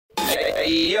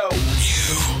Hey, yo.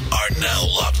 You are now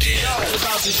locked in. Yo,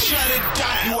 about to shut it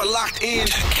down. You are locked in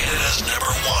to Canada's number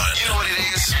one. You know what it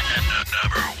is?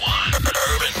 Number one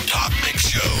urban talk mix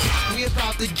show. We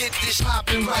about to get this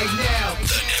popping right now.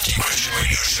 The Nifty Christian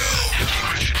Radio Show. Nifty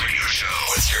Christian Radio Show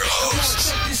with your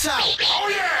hosts. Check this out. Oh,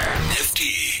 yeah.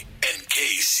 Nifty and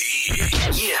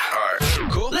KC. Yeah. All right.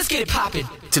 Cool. Let's get it popping.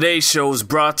 Today's show is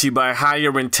brought to you by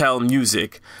Higher Intel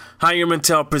Music. Higher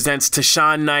Intel presents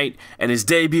Tashawn Knight and his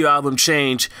debut album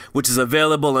Change, which is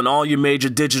available in all your major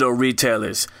digital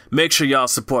retailers. Make sure y'all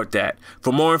support that.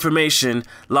 For more information,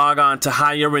 log on to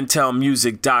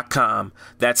higherintelmusic.com.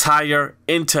 That's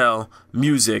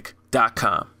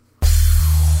higherintelmusic.com.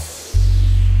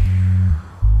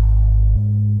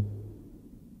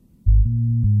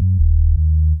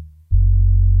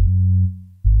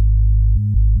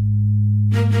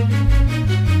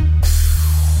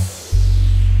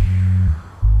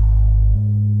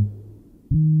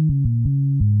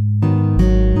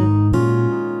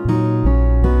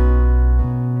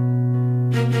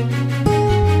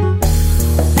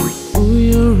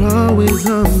 Always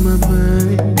on my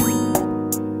mind.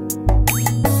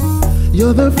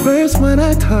 You're the first one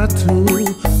I talk to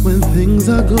when things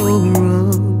are going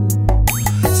wrong.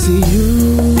 See,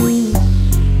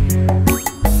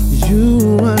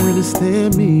 you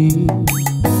understand me,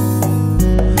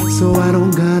 so I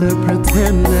don't gotta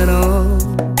pretend at all.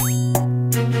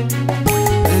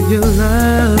 And your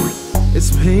love is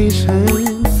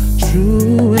patient,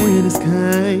 true, and it's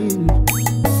kind.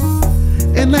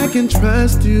 And I can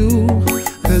trust you,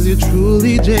 cause you're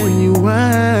truly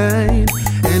genuine.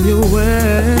 And your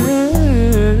words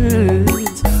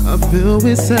are filled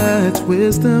with such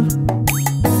wisdom.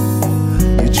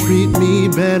 You treat me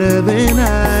better than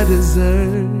I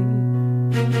deserve.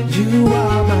 You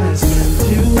are my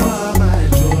strength, you are my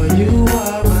joy, you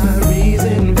are my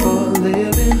reason for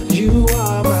living. You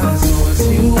are my source,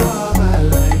 you are my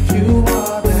life, you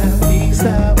are that piece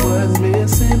that was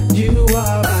missing. You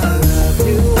are my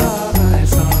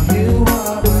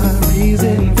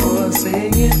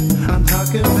I'm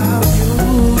talking about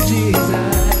you,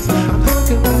 Jesus. I'm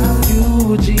talking about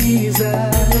you,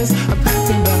 Jesus. I'm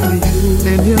talking about you.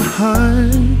 And your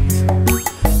heart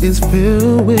is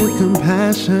filled with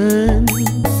compassion.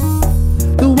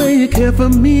 The way you care for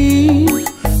me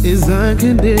is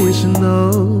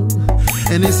unconditional.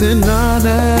 And it's an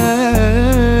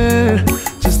honor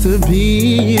just to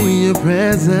be in your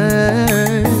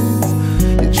presence.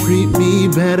 You treat me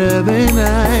better than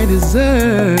I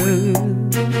deserve.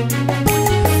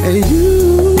 And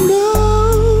you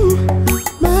know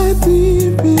my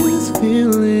deepest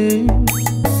feelings,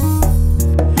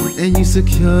 and you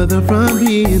secure them from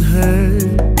being hurt.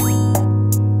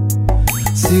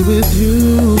 See, with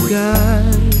you,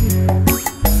 God,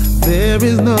 there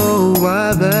is no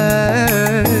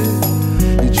other.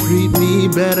 You treat me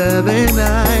better than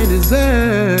I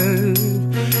deserve.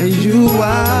 And you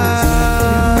are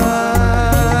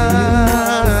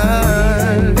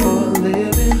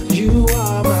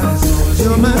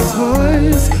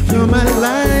you're my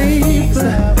life,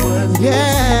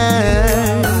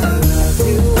 yeah.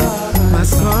 My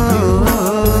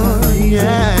song,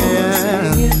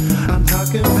 yeah. I'm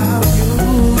talking about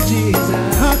you,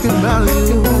 Jesus. Talking about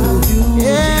you,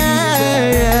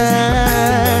 yeah.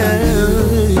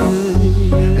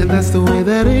 And that's the way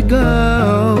that it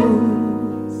goes.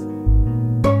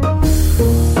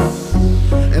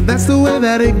 And that's the way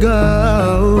that it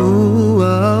goes.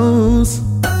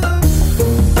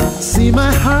 See,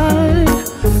 my heart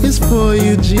is for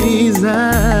you, Jesus.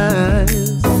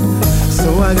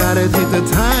 So I gotta take the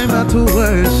time out to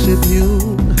worship you.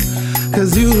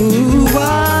 Cause you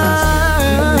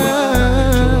are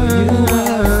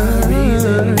my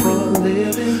reason for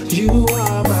living. You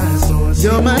are my source.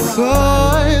 You're my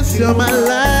source. You're my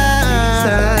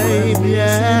life.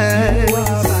 Yeah.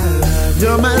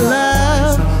 You're my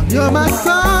love. You're my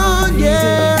song.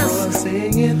 Yes.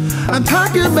 I'm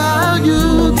talking about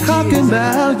you, talking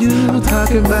about you,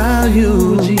 talking about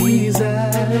you,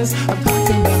 Jesus. I'm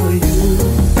talking about you.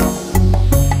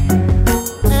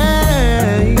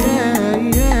 Yeah, yeah, yeah,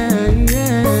 yeah,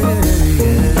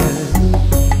 yeah.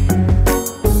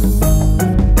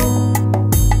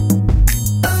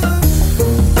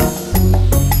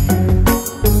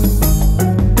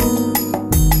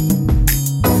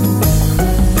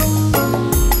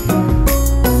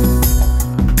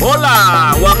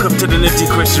 Hola! Welcome to the Nifty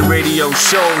Christian Radio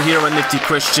Show here on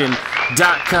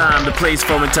NiftyChristian.com, the place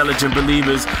for intelligent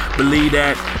believers. Believe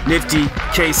that. Nifty,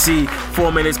 KC,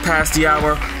 4 minutes past the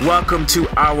hour. Welcome to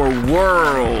our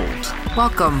world.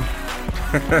 Welcome.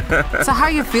 So how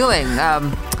are you feeling?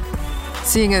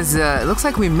 Seeing as it looks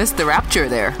like we missed the rapture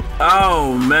there.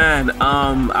 Oh man,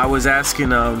 I was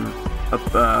asking all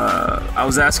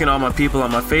my people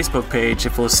on my Facebook page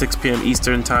if it was 6 p.m.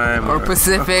 Eastern time Or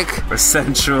Pacific. or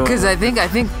Central. Because I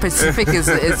think Pacific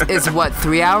is what,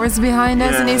 3 hours behind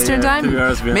us in Eastern time? 3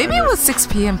 hours behind Maybe it us. was 6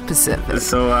 p.m. Pacific.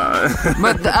 So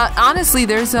But honestly,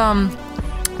 there's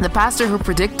the pastor who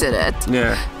predicted it.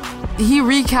 yeah. He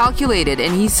recalculated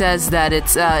and he says that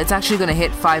it's actually going to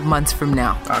hit 5 months from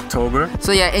now. October.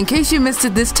 So yeah, in case you missed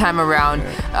it this time around,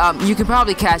 you could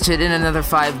probably catch it in another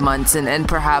 5 months, and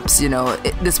perhaps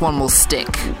this one will stick.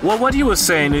 Well, what he was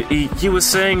saying, he was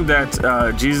saying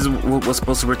that Jesus was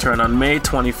supposed to return on May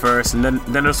 21st, and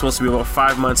then there's supposed to be about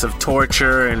 5 months of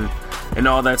torture and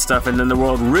all that stuff, and then the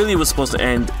world really was supposed to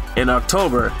end in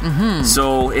October. Mm-hmm.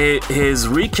 So his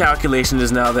recalculation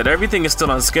is now that everything is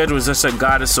still on schedule. It's just that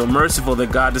God is so merciful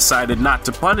that God decided not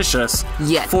to punish us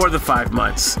Yet. for the 5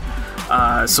 months.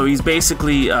 So he's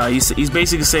basically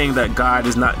saying that God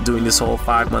is not doing this whole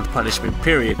 5-month punishment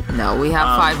period. No, we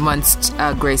have 5 months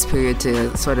grace period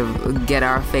to sort of get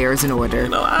our affairs in order.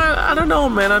 I don't know,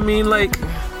 man. I mean, like.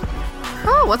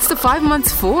 Oh, what's the 5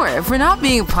 months for? If we're not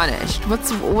being punished,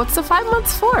 what's the 5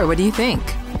 months for? What do you think?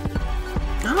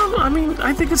 I don't know. I mean,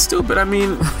 I think it's stupid. I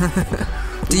mean,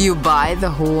 Do you buy into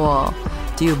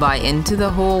the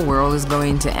whole world is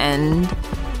going to end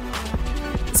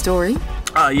story?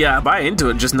 yeah, I buy into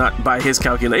it, just not by his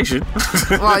calculation.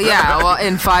 Well, yeah,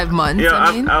 in 5 months,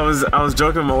 I mean. I was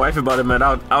joking with my wife about it, man.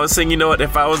 I was saying, you know what?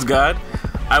 If I was God,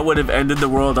 I would have ended the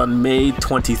world on May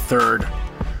 23rd.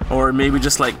 Or maybe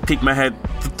just like peek my head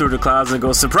through the clouds and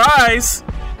go, surprise!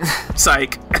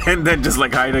 Psych. And then just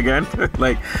like hide again.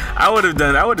 Like, I would have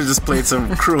just played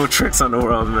some cruel tricks on the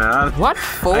world, man. What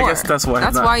for? I guess that's why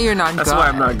why you're not God. That's why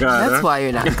I'm not God. That's why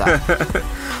you're not God.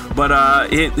 But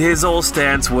his whole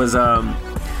stance was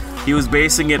he was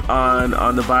basing it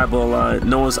on the Bible,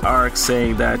 Noah's Ark,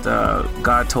 saying that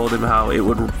God told him how it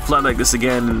would flood like this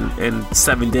again in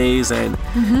 7 days, and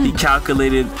he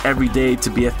calculated every day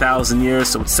to be 1,000 years,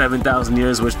 so 7,000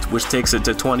 years, which takes it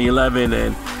to 2011,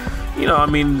 and I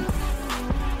mean,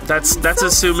 that's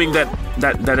assuming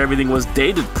that everything was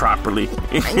dated properly.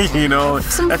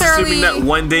 That's assuming that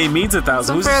 1 day means 1,000.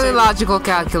 Some fairly logical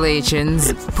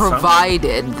calculations,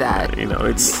 provided that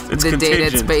it's the contingent. data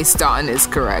it's based on is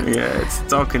correct. Yeah,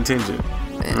 it's all contingent.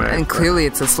 Right, and clearly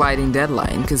it's a sliding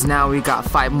deadline because now we got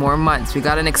 5 more months. We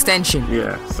got an extension.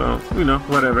 Yeah, so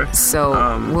whatever. So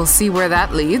we'll see where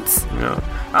that leads.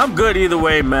 I'm good either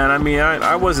way, man. I mean,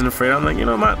 I wasn't afraid. I'm like,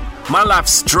 my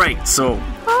life's straight. So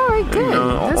all right, good.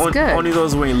 That's good. Only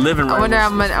those who ain't living right. I wonder how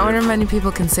many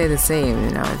people can say the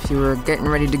same. If you were getting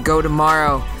ready to go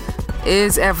tomorrow,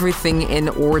 is everything in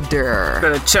order?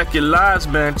 Better check your lives,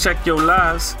 man. Check your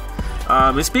lives.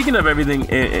 And speaking of everything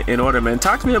in order, man,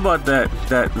 talk to me about that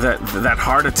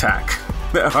heart attack,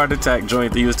 that heart attack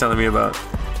joint that you was telling me about.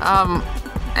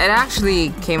 It actually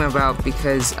came about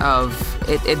because of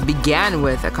it began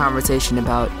with a conversation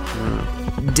about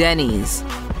Denny's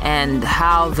and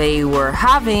how they were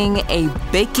having a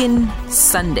bacon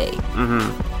sundae.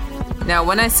 Mm-hmm. Now,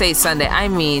 when I say sundae, I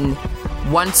mean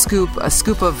a scoop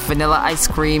of vanilla ice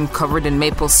cream covered in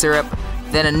maple syrup,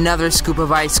 then another scoop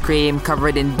of ice cream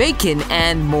covered in bacon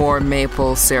and more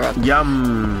maple syrup.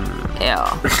 Yum. Ew.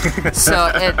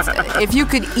 So if you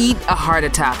could eat a heart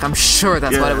attack, I'm sure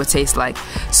that's what it would taste like.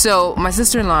 So my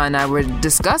sister-in-law and I were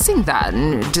discussing that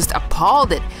and just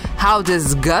appalled at how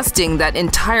disgusting that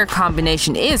entire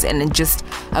combination is, and just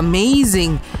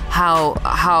amazing how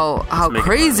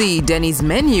crazy Denny's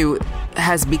menu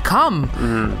has become.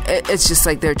 Mm-hmm. It's just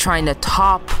like they're trying to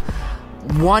top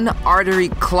one artery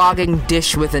clogging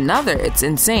dish with another. It's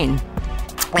insane.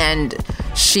 And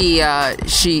she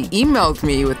emailed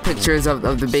me with pictures of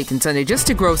the bacon sundae just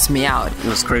to gross me out. It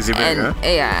was crazy big, huh?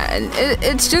 Yeah, and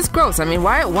it's just gross. I mean,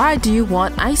 why do you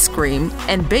want ice cream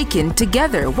and bacon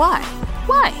together? Why?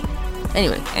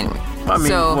 Anyway.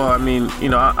 I mean,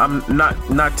 I'm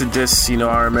not to diss,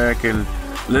 our American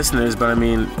listeners, but I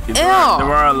mean, there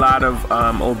are a lot of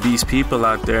obese people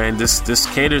out there, and this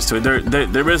caters to it.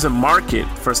 There is a market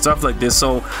for stuff like this.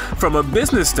 So from a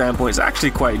business standpoint, it's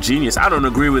actually quite genius. I don't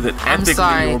agree with it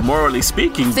ethically or morally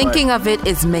speaking. Thinking of it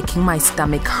is making my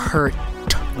stomach hurt.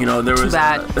 There was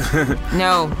bad.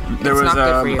 No, there was not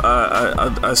good for you.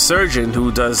 A surgeon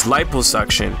who does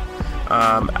liposuction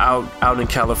out in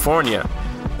California,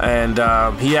 and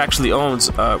he actually owns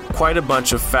quite a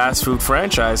bunch of fast food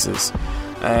franchises.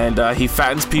 And he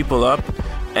fattens people up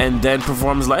and then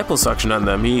performs liposuction on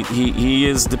them. He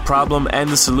is the problem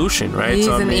and the solution, right? He's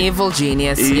an evil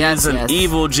genius. He is an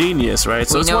evil genius, right?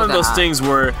 So it's one of those things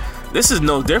where this is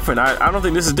no different. I don't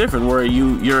think this is different. Where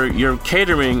you're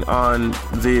catering on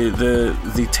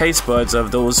the taste buds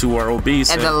of those who are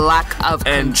obese and the lack of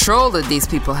control that these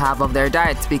people have of their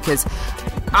diets, because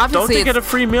obviously don't they get a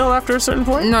free meal after a certain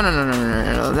point? No.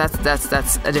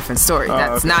 That's a different story.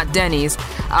 That's not Denny's.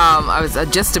 I was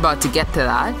just about to get to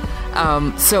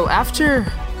that. So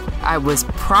after I was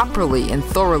properly and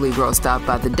thoroughly grossed out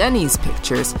by the Denny's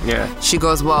pictures, she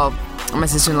goes, well, my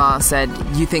sister-in-law said,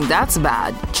 you think that's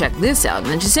bad? Check this out. And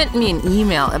then she sent me an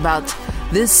email about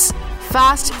this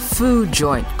fast food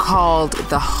joint called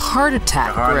the Heart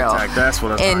Attack Grill. That's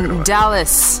what I'm talking about. In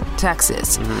Dallas,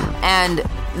 Texas. Mm-hmm. And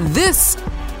this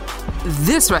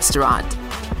restaurant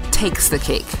takes the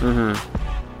cake.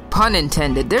 Mm-hmm. Pun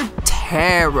intended. They're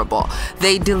terrible.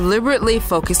 They deliberately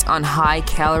focus on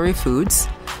high-calorie foods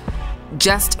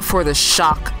just for the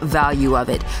shock value of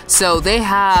it. So they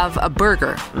have a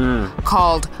burger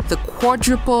called the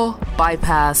Quadruple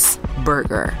Bypass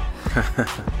Burger.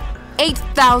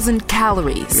 8,000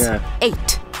 calories. Yeah.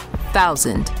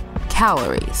 8,000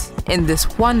 calories in this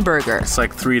one burger. It's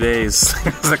like 3 days.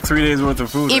 It's like 3 days worth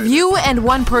of food. If you and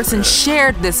one person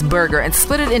shared this burger and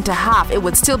split it into half, it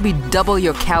would still be double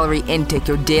your calorie intake,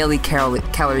 your daily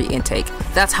calorie intake.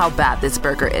 That's how bad this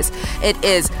burger is. It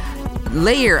is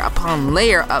layer upon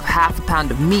layer of half a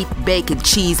pound of meat, bacon,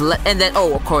 cheese, and then,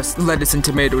 of course, lettuce and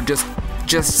tomato, just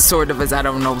sort of as, I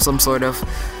don't know, some sort of,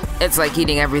 it's like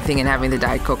eating everything and having the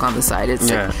Diet Coke on the side.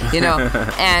 It's like,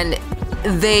 and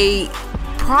they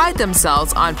pride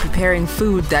themselves on preparing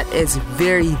food that is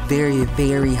very, very,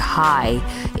 very high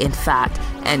in fat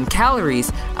and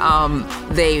calories.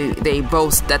 They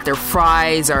boast that their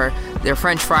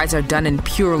French fries are done in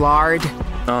pure lard.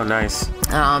 Oh, nice.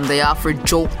 They offer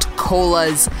Jolt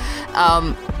Colas.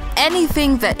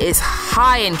 Anything that is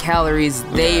high in calories,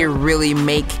 they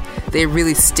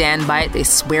really stand by it. They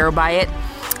swear by it.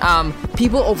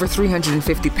 People over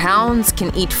 350 pounds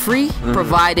can eat free,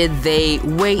 provided they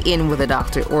weigh in with a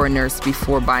doctor or a nurse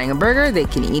before buying a burger. They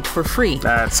can eat for free.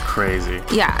 That's crazy.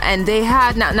 Yeah, and they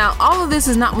had now all of this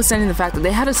is notwithstanding the fact that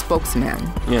they had a spokesman,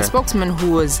 a spokesman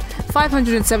who was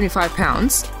 575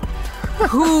 pounds.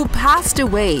 Who passed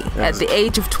away at the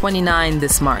age of 29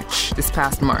 this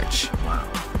past March. Wow.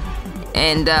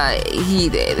 And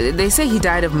they say he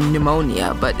died of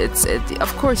pneumonia, but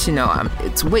of course,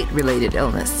 it's weight-related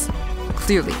illness,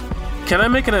 clearly. Can I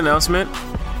make an announcement?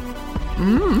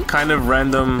 Kind of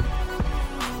random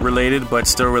related, but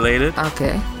still related.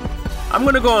 Okay. I'm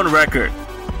going to go on record.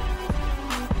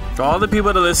 For all the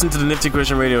people that listen to the Nifty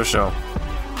Christian Radio Show,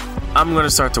 I'm going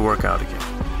to start to work out again.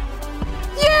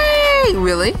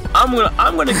 Really? I'm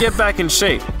gonna get back in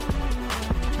shape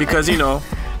because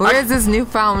where does this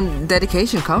newfound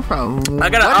dedication come from? I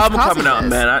got an album coming out,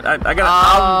 man. I got an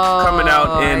album coming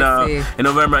out in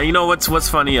November. You know what's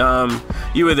funny?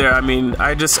 You were there. I mean,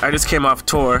 I just came off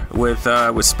tour with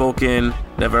Spoken,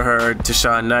 Never Heard,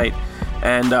 Tashawn Knight,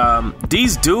 and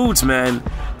these dudes, man,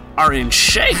 are in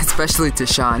shape. Especially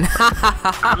Tashawn.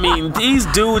 I mean, these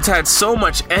dudes had so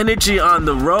much energy on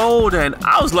the road, and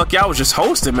I was lucky I was just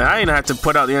hosting, man. I didn't have to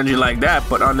put out the energy like that.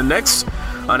 But on the next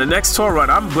tour run,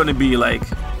 I'm gonna be like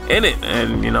in it,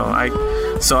 and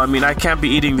I can't be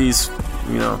eating these,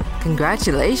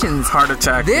 Congratulations. Heart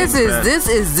attack. This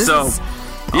is.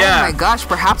 Yeah. Oh my gosh,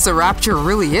 perhaps a rapture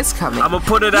really is coming. I'm gonna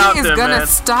put it out there, man. He is gonna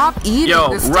stop eating. Yo,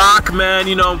 this Rock, stuff. man,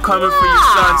 I'm coming for you,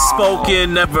 son.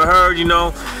 Spoken, Never Heard,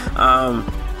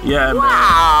 Yeah, man.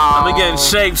 I'm gonna get in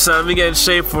shape, son. I'm gonna get in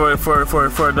shape for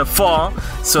the fall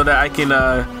so that I can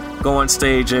go on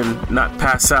stage and not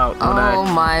pass out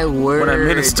my word. when I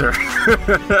minister.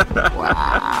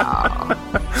 Wow.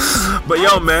 But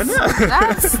yo, man,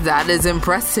 that is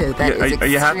impressive. Are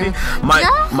you happy?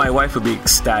 My wife would be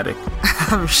ecstatic.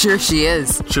 I'm sure she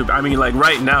is. I mean, like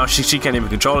right now, she can't even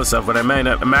control herself. But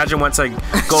imagine once I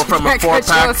go from a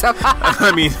 4-pack.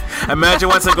 I mean, imagine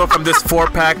once I go from this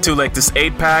 4-pack to like this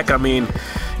 8-pack. I mean,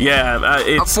 yeah,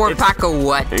 it's a 4-pack of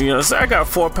what? So I got a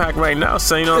 4-pack right now.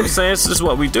 So you know what I'm saying? It's just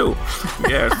what we do.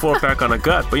 Yeah, 4-pack on a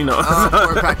gut, but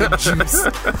 4-pack of juice.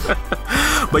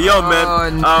 But yo, man. Oh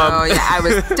no! Yeah, I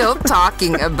was still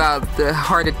talking about the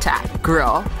Heart Attack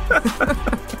Grill.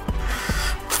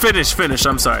 Finish.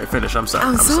 I'm sorry.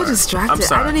 I'm so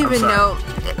distracted. I don't even know.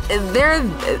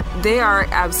 They are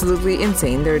absolutely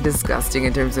insane. They're disgusting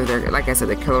in terms of their, like I said,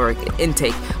 their caloric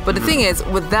intake. But the thing is,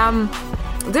 with them,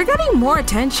 they're getting more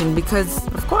attention because,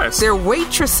 of course, their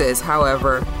waitresses,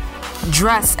 however,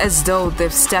 dress as though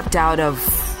they've stepped out of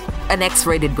an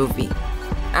X-rated movie.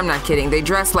 I'm not kidding. They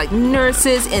dress like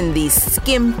nurses in these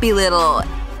skimpy little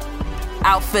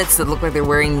outfits that look like they're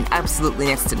wearing absolutely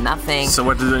next to nothing. So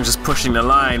what they're doing is just pushing the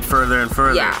line further and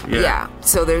further. Yeah.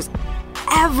 So there's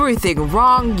everything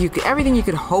wrong. Everything you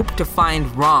could hope to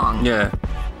find wrong. Yeah.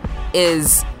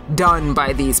 Is done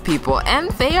by these people,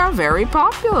 and they are very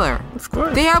popular. Of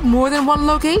course. They have more than one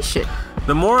location.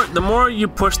 The more you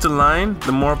push the line,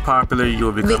 the more popular you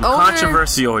will become.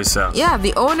 Controversy always sells. Yeah,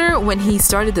 the owner, when he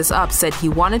started this up, said he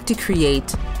wanted to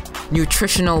create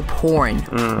nutritional porn.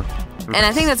 And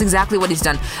I think that's exactly what he's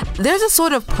done. There's a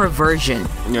sort of perversion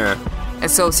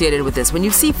associated with this. When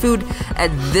you see food at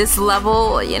this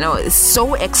level, it's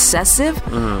so excessive.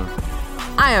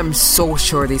 I am so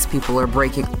sure these people are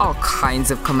breaking all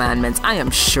kinds of commandments. I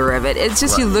am sure of it. It's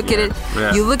just you look at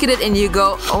it and you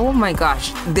go, oh my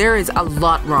gosh, there is a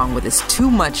lot wrong with this.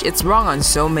 Too much. It's wrong on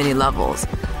so many levels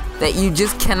that you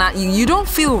just cannot, you don't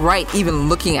feel right even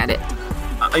looking at it.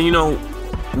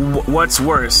 What's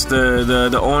worse,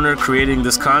 the owner creating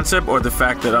this concept, or the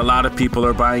fact that a lot of people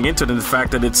are buying into it, and the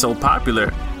fact that it's so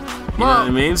popular? You know what I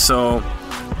mean? So...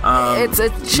 it's a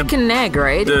chicken and egg,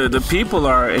 right? The people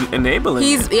are enabling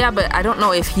it. Yeah, but I don't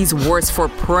know if he's worse for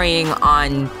preying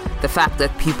on the fact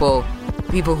that people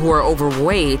who are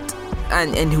overweight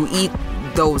and who eat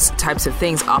those types of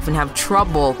things often have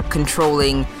trouble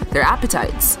controlling their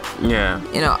appetites. Yeah.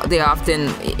 They often,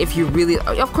 if you really,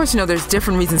 of course, there's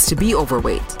different reasons to be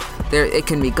overweight. It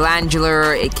can be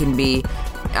glandular, it can be...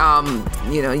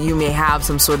 you may have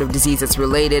some sort of disease that's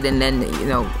related, and then,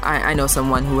 I know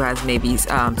someone who has maybe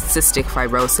cystic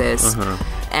fibrosis,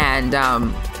 and,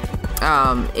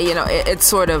 it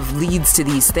sort of leads to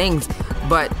these things.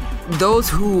 But those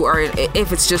who are,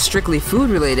 if it's just strictly food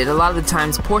related, a lot of the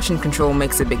times portion control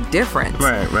makes a big difference.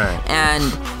 Right.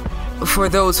 And for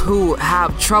those who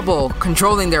have trouble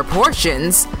controlling their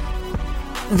portions,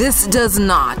 this does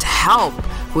not help.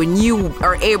 When you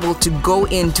are able to go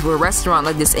into a restaurant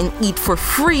like this and eat for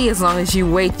free as long as you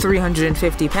weigh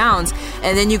 350 pounds,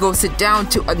 and then you go sit down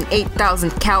to an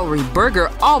 8,000 calorie burger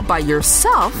all by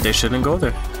yourself. They shouldn't go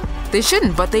there. They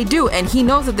shouldn't, but they do, and he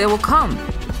knows that they will come.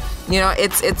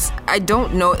 It's I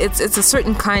don't know, it's a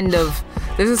certain kind of,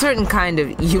 there's a certain kind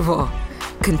of evil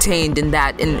contained in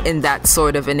that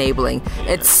sort of enabling.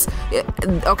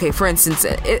 Okay, for instance,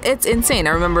 it's insane.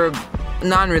 I remember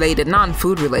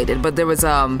non-food related, but there was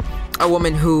a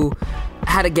woman who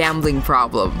had a gambling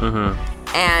problem,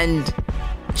 and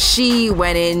she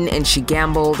went in and she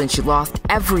gambled and she lost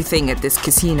everything at this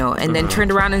casino, and then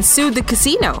turned around and sued the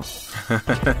casino.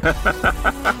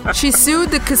 She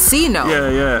sued the casino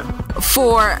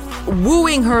for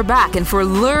wooing her back and for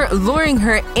luring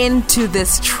her into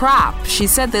this trap. She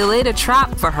said they laid a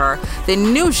trap for her. They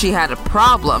knew she had a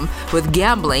problem with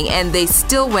gambling, and they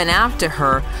still went after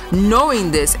her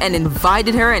knowing this, and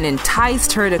invited her and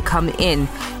enticed her to come in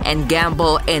and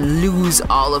gamble and lose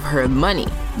all of her money.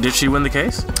 Did she win the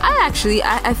case? I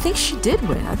think she did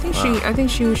win. I think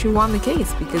she won the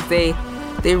case, because they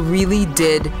really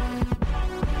did,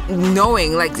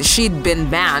 knowing like she'd been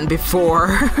banned before.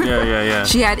 Yeah.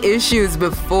 She had issues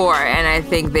before, and I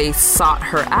think they sought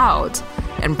her out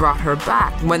and brought her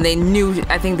back when they knew.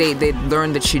 I think they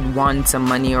learned that she'd won some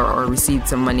money or received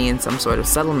some money in some sort of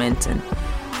settlement, and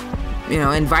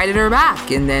invited her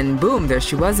back, and then boom, there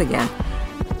she was again.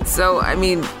 So I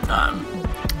mean,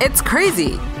 it's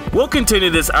crazy. We'll continue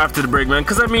this after the break, man,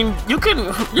 because I mean, you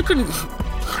can.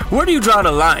 Where do you draw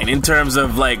the line in terms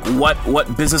of like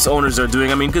what business owners are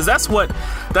doing? I mean, because that's what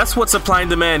supply and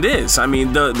demand is. I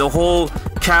mean, the whole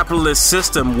capitalist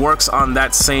system works on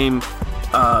that same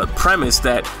premise,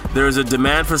 that there is a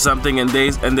demand for something and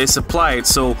they supply it.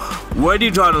 So where do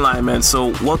you draw the line, man?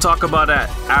 So we'll talk about that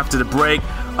after the break.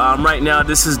 Right now,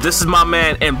 this is my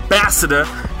man Ambassador.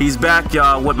 He's back,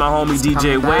 y'all, with my homie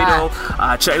DJ Wado.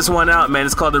 Check this one out, man.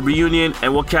 It's called The Reunion,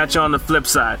 and we'll catch you on the flip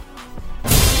side.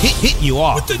 Hitting you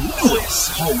off with the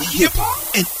newest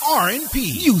hip-hop and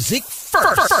R&B music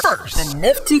first. The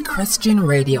Nifty Christian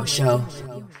Radio Show.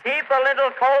 Keep a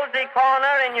little cozy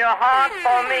corner in your heart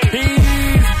for me.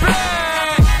 He's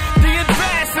back, the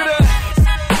Ambassador,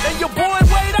 and your boy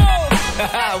Wado.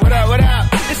 What up?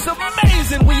 It's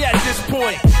amazing we at this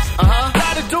point. A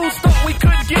lot of dudes thought we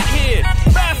couldn't get here.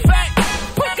 Matter of fact,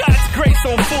 put God's grace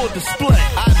on full display.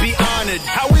 I'd be honored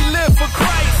how we live for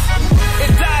Christ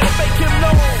and die to make him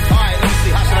known. Alright, let me see,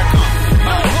 how should I come?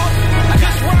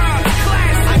 Just rhyme,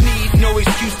 classic. I need no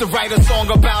excuse to write a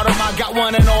song about him. I got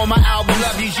one in all my albums.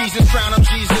 Love you, Jesus, crown him,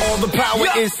 Jesus. All the power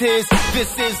is his.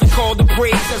 This is a call to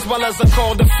praise as well as a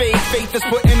call to faith. Faith is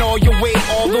putting all your weight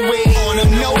all the way on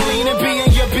him. No leaning,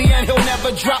 being your being, he'll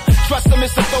never drop. Trust him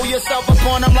is to throw yourself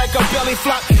upon him like a belly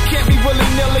flop. Can't be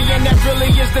willy-nilly, and that really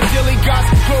is the dilly goss.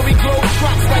 Glory globe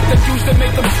trots like the dudes that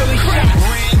make them silly shots.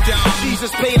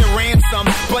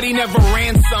 he never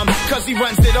ransom, cause he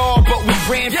runs it all, but we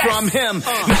ran from him.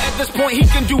 Now at this point he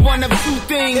can do one of two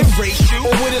things.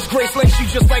 Or with his grace lace you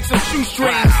just like some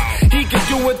shoestrings. He can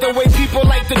do it the way people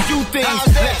like to do things.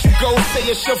 Let you go, say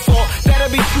it's your fault,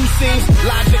 that'll be true seems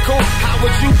logical. How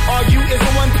would you argue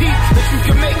isn't one peep that you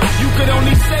can make? You could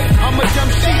only say I'm a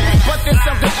dumb sheep, but there's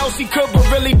something else he could but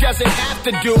really doesn't have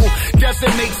to do.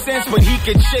 Doesn't make sense, but he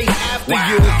can chase after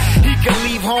you. He can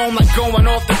leave home like going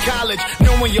off to college,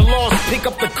 knowing you're lost, pick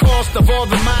up the cost of all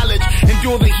the mileage,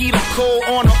 endure the heat of cold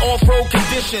on or off-road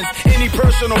conditions. Any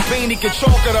personal pain, he can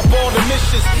chalk it up all the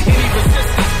missions. Any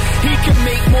resistance, he can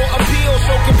make more appeal,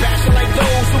 show compassion like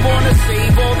those who wanna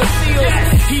save all the seals.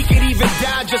 He can even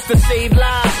die just to save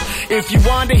lives. If you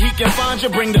wander, he can find you,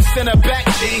 bring the sinner back,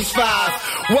 James 5.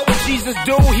 What would Jesus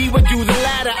do? He would do the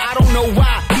latter. I don't know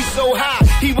why, he's so high.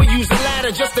 He would use the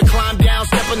ladder just to climb down,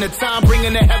 step in the time,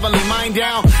 bringing the heavenly mind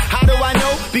down. How do I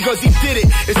know? Because he did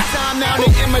it. It's time now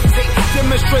to imitate,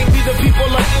 demonstrate. We the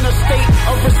people are in a state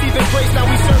of receiving grace. Now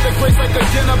we serve the grace like a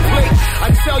dinner plate. I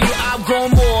tell you, I've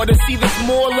grown more to see this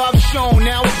more love shown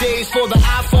nowadays for the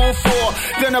iPhone 4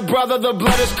 than a brother. The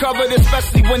blood is covered,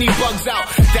 especially when he bugs out.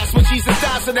 That's when Jesus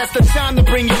died, so that's the time to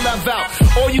bring your love out.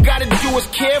 All you gotta do is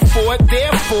care for it.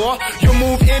 Therefore, you'll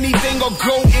move anything or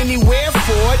go anywhere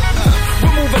for it.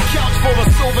 We'll move a couch for a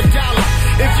silver dollar.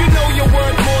 If you know you're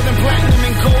worth more than platinum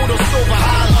and gold or silver,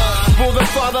 holla. Will the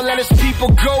Father let his people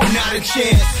go? Not a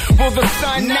chance. Will the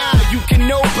Son? Nah, you can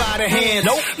know by the hands.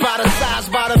 By the size,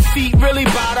 by the feet, really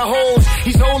by the holes.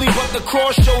 He's holy, but the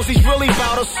cross shows he's really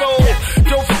about a soul.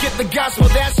 Don't forget the gospel,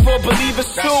 that's for believers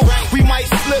too. We might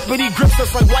slip, but he grips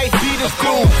us like white beaters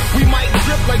do. We might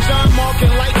drip like John Mark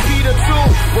and like Peter too.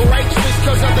 We're righteous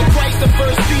cause of the Christ, the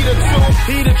first Peter too.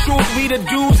 He the truth, we the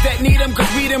dudes that need him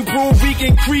cause we'd improve. We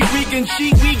can creep, we can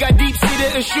cheat, we got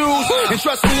deep-seated issues. And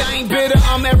trust me, I ain't bitter,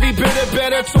 I'm every bit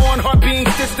better. Torn heart being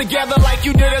stitched together like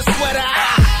you did a sweater.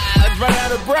 I run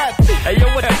out of breath. Hey yo,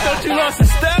 what? Don't you lost a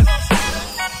step?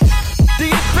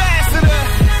 The ambassador.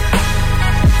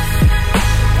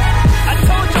 I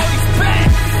told you he's back.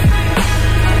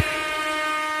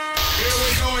 Here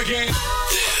we go again.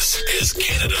 This is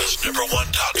Canada's #1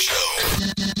 talk show.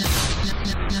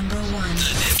 Number 1.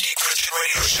 The Nifty Christian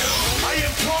Radio Show. I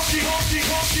am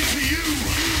talking to you.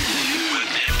 With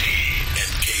Nifty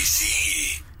and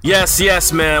KC.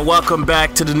 Yes, man. Welcome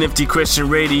back to the Nifty Christian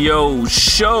Radio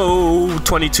Show.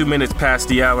 22 minutes past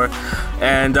the hour.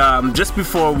 And just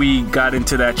before we got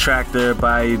into that track there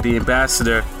by the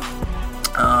ambassador,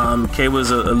 Kay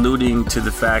was alluding to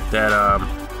the fact that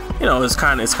it's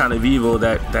kind of evil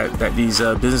that these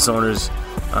business owners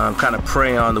kind of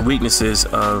prey on the weaknesses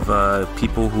of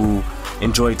people who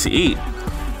enjoy to eat.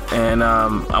 And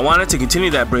I wanted to continue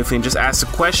that briefly and just ask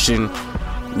the question: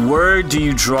 where do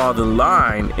you draw the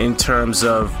line in terms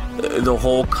of the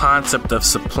whole concept of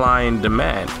supply and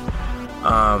demand?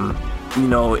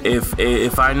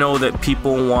 If I know that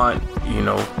people want,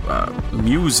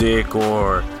 music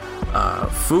or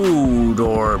food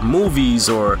or movies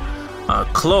or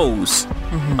clothes,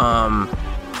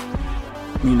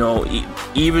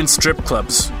 even strip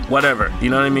clubs, whatever, you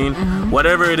know what I mean?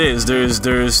 Whatever it is, there's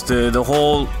the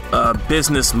whole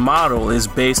business model is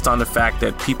based on the fact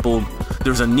that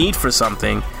there's a need for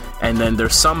something, and then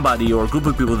there's somebody or a group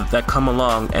of people that come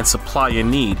along and supply a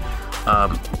need.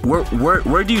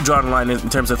 Where do you draw the line in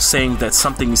terms of saying that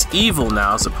something is evil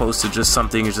now as opposed to just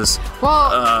something is just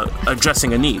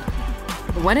addressing a need?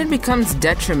 When it becomes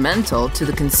detrimental to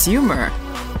the consumer,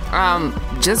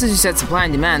 just as you said, supply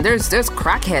and demand, there's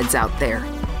crackheads out there,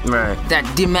 right, that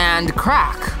demand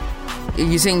crack. Are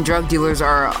you saying drug dealers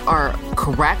are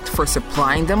correct for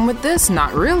supplying them with this?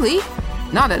 Not really.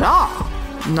 Not at all.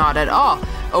 Not at all.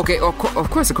 Okay, of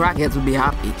course the crackheads would be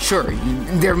happy. Sure,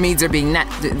 their needs are being met.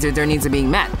 Their needs are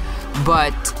being met.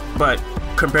 But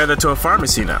compare that to a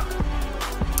pharmacy now.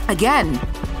 Again,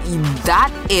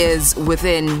 that is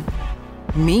within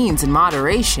means and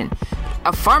moderation.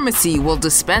 A pharmacy will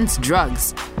dispense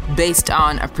drugs based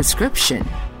on a prescription,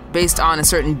 based on a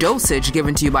certain dosage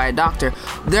given to you by a doctor.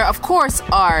 There, of course,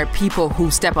 are people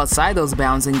who step outside those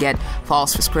bounds and get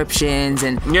false prescriptions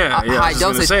and high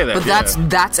dosage. But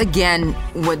that's again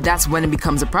that's when it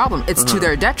becomes a problem. It's to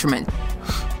their detriment.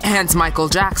 Hence, Michael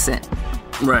Jackson.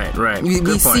 Right.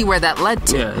 We see where that led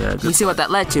to. We see what that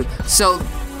led to. So,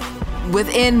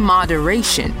 within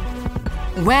moderation,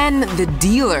 when the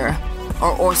dealer,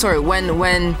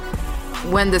 when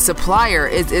the supplier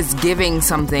is giving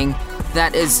something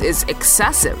that is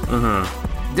excessive,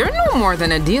 they're no more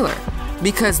than a dealer,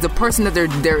 because the person that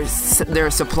they're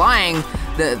supplying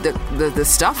the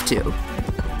stuff to,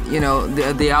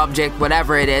 the object,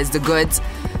 whatever it is, the goods,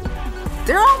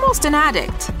 they're almost an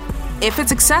addict. if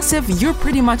it's excessive, you're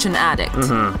pretty much an addict.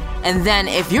 And then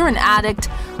if you're an addict,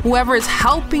 whoever is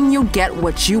helping you get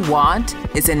what you want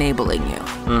is enabling you.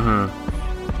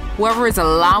 Whoever is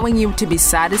allowing you to be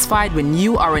satisfied when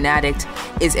you are an addict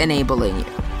is enabling you.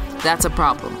 That's a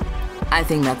problem. I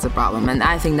think that's a problem. And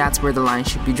I think that's where the line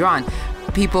should be drawn.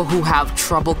 People who have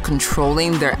trouble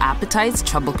controlling their appetites,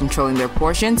 trouble controlling their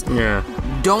portions,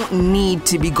 don't need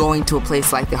to be going to a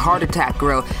place like the Heart Attack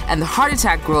Grill. And the Heart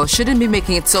Attack Grill shouldn't be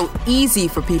making it so easy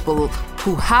for people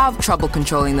who have trouble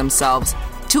controlling themselves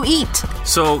to eat.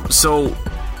 So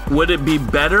would it be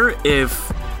better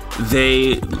if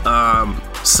they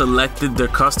selected their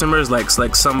customers,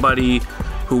 like somebody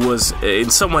who was in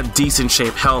somewhat decent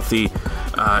shape, healthy,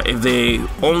 if they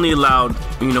only allowed,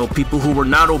 people who were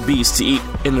not obese to eat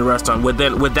in the restaurant? Would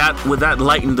that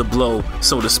lighten the blow,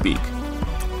 so to speak?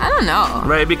 I don't know.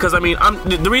 Right, because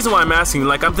the reason why I'm asking,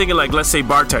 I'm thinking, let's say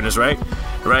bartenders, right?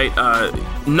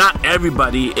 Not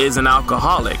everybody is an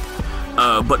alcoholic.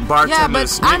 But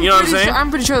bartenders, what I'm saying? Sure, I'm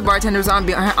pretty sure the bartenders aren't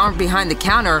behind the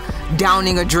counter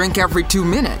downing a drink every 2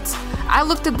 minutes. I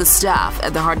looked at the staff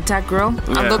at the Heart Attack Grill.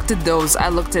 I looked at those. I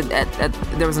looked at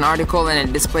there was an article and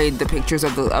it displayed the pictures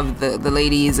of the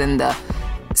ladies and the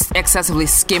excessively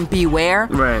skimpy wear.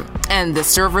 Right. And the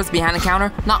servers behind the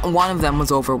counter, not one of them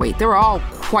was overweight. They were all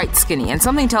quite skinny. And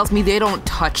something tells me they don't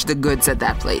touch the goods at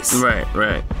that place.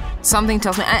 Right. Something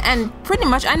tells me, and pretty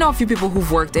much, I know a few people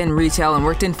who've worked in retail and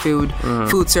worked in food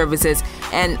services.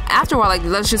 And after a while,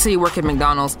 let's just say you work at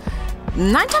McDonald's,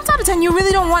 9 times out of 10, you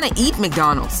really don't want to eat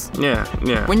McDonald's. Yeah.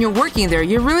 When you're working there,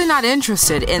 you're really not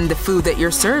interested in the food that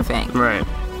you're serving. Right.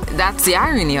 That's the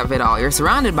irony of it all. You're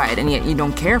surrounded by it, and yet you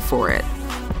don't care for it.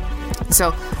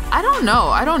 So, I don't know.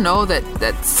 I don't know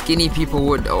that skinny people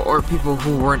would, or people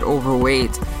who weren't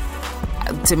overweight,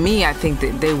 to me, I think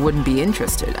that they wouldn't be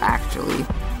interested, actually,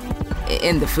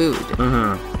 in the food.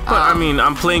 But,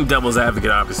 I'm playing devil's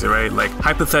advocate, obviously, right?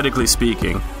 Hypothetically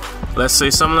speaking, let's say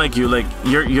someone like you,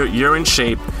 you're in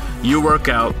shape, you work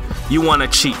out, you want a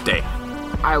cheat day.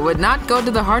 I would not go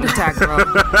to the Heart Attack Grill.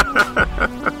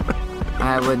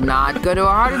 I would not go to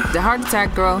the Heart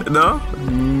Attack Grill. No?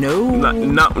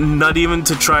 No. Not even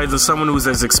to try someone who's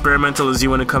as experimental as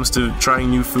you when it comes to trying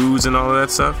new foods and all of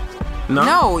that stuff?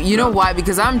 No, you know why?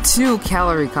 Because I'm too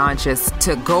calorie conscious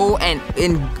to go and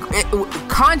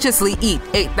consciously eat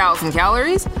 8,000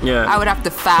 calories. Yeah. I would have to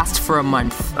fast for a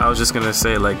month. I was just going to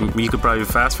say, you could probably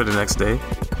fast for the next day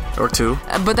or two.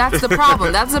 But that's the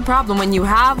problem. That's the problem. When you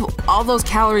have all those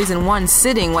calories in one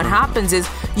sitting, what happens is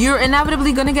you're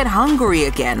inevitably going to get hungry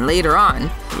again later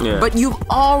on. Yeah. But you've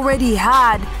already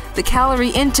had the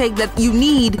calorie intake that you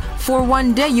need for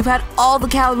one day. You've had all the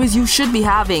calories you should be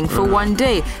having for one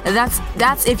day. And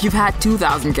that's if you've had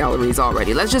 2,000 calories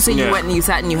already. Let's just say you went and you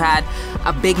sat and you had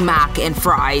a Big Mac and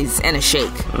fries and a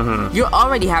shake. You're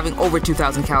already having over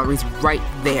 2,000 calories right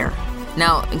there.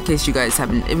 Now, in case you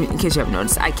haven't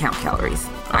noticed, I count calories.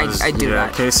 I do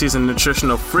that. Casey's a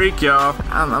nutritional freak, y'all.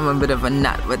 I'm a bit of a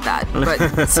nut with that,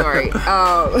 but sorry.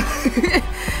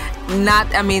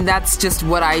 That's just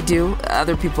what I do.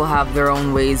 Other people have their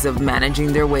own ways of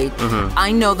managing their weight.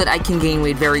 I know that I can gain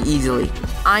weight very easily.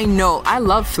 I know I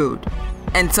love food.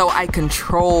 And so I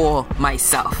control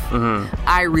myself.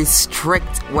 I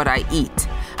restrict what I eat.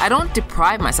 I don't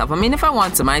deprive myself. If I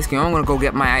want some ice cream, I'm going to go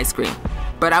get my ice cream.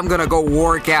 But I'm going to go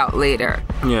work out later.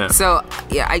 Yeah. So,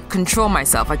 I control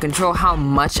myself. I control how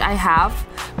much I have.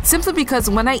 Simply because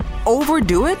when I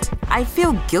overdo it, I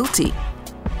feel guilty.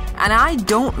 And I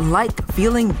don't like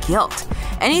feeling guilt.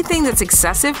 Anything that's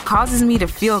excessive causes me to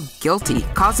feel guilty,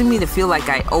 causing me to feel like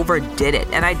I overdid it.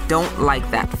 And I don't like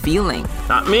that feeling.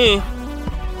 Not me.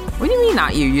 What do you mean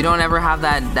not you? You don't ever have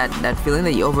that feeling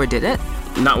that you overdid it?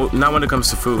 Not when it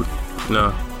comes to food.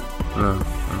 No.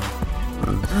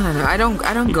 I don't know.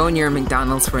 I don't go near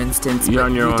McDonald's, for instance. You're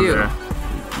on your own do. there.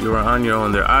 You are on your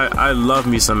own there. I love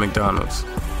me some McDonald's.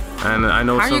 And I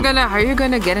know how are you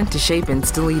gonna get into shape and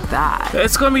still eat that?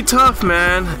 It's gonna be tough,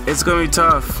 man. It's gonna be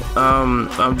tough.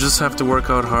 I'll just have to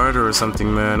work out harder or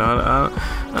something, man. I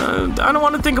don't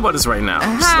want to think about this right now.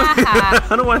 I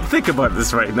don't want to think about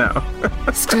this right now.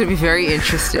 It's gonna be very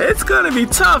interesting. It's gonna be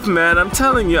tough, man. I'm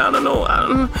telling you. I don't know.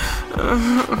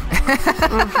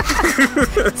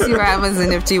 See what happens in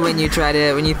Nifty when you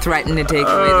threaten to take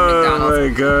away the McDonald's. Oh my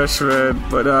gosh, man.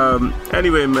 But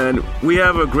anyway, man, we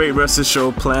have a great rest of the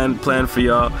show planned for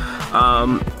y'all.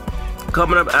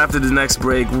 Coming up after the next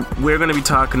break, we're going to be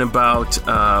talking about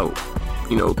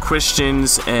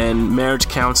Christians and marriage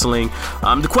counseling.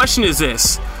 The question is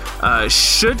this: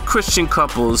 should Christian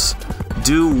couples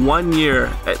do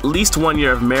at least 1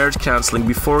 year of marriage counseling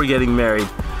before getting married,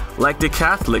 like the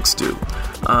Catholics do?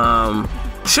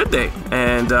 should they?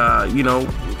 And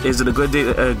is it a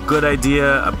good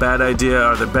idea, a bad idea?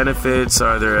 Are there benefits?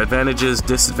 Are there advantages,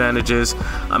 disadvantages?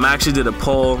 I actually did a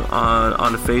poll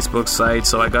on the Facebook site,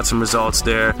 so I got some results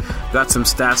there. Got some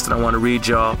stats that I want to read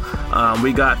y'all.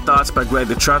 We got thoughts by Greg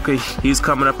the Trucker. He's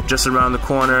coming up just around the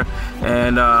corner,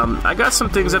 and I got some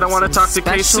things that I want to talk to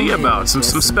KC about. Some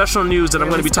special news that I'm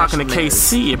going to be talking to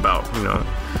KC about.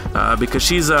 Because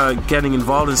she's getting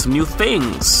involved in some new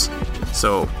things.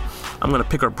 So I'm going to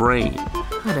pick her brain.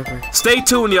 Whatever. Stay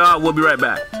tuned, y'all. We'll be right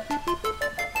back. For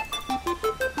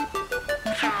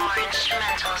more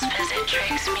instrumentals, visit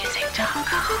DrakesMusic.com.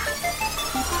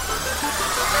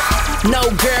 No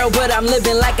girl, but I'm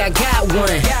living like I got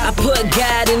one. I put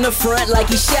God in the front like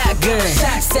he shotgun.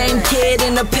 Same kid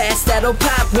in the past that'll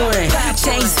pop one.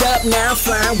 Changed up, now I'm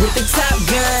flying with the Top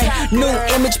Gun. New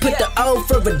image, put the O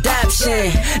for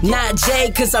adoption. Not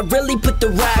J, cause I really put the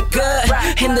rock up.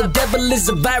 And the devil is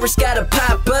a virus, gotta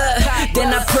pop up.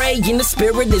 Then I pray in the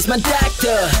spirit is my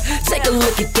doctor. Take a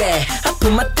look at that, I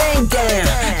put my thing down.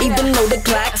 Even though the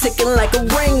clock ticking like a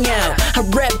ring out. I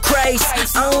rap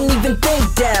Christ, I don't even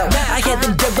think down. I had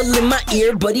the devil in my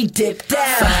ear, but he dipped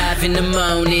out. 5 in the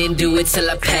morning, do it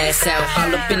till I pass out.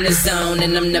 All up in the zone,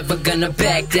 and I'm never gonna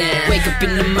back down. Wake up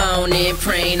in the morning,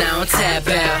 praying I don't tap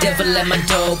out. Devil at my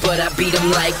door, but I beat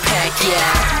him like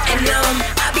Pacquiao. And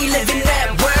I be living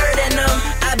that word, and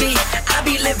I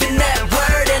be living that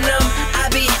word, and I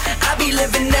be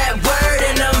living that word,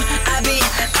 and I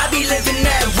be living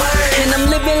that word. And I'm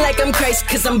living like I'm Christ,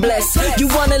 cause I'm blessed. You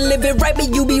wanna live it right,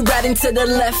 but you be riding to the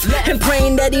left. And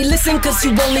praying that he listen, cause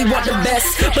you only want the best.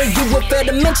 But you would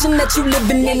better mention that you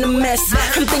living in a mess.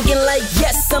 I'm thinking like,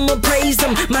 yes, I'ma praise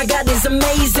him. My God is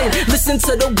amazing. Listen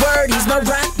to the word, he's my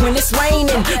rock when it's raining.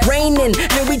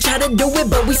 And we try to do it,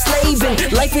 but we slaving.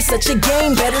 Life is such a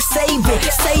game, better save it.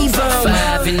 Save 'em.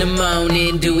 5 in the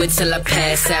morning, do it till I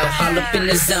pass out. All up in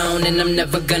the zone, and I'm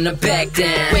never gonna back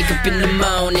down. Wake up in the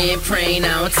morning, praying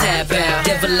I don't tap out.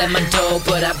 Devil at my door,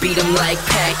 but I beat him like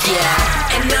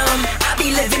Pacquiao. And I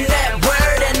be living that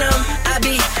word, and I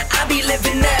be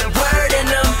living that word, and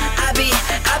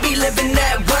I be living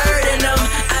that word, and I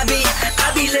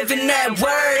be living that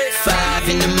word. 5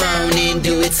 in the morning,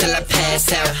 do it till I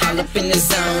pass out. All up in the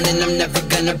zone, and I'm never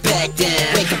gonna back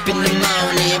down. Wake up in the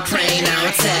morning, praying I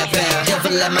don't tap out.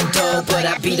 Devil at my door, but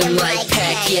I beat him like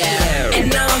Pacquiao.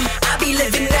 And I be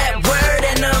living that word,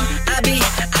 and I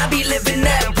be living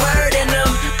that word, and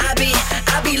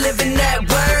I be living that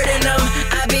word, and I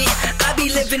be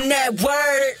living that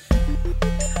word.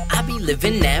 I be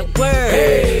living that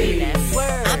word.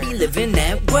 I be living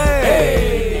that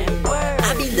word.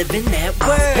 I be living that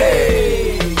word.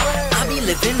 I be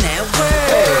living that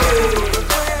word.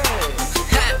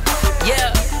 Ha,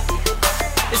 yeah,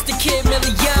 it's the Kid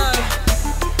Millie Young.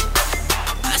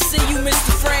 I see you,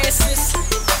 Mr. Francis.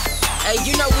 Hey,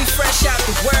 you know we fresh out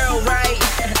the world, right?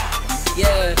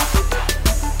 Yeah.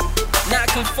 Not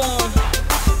conform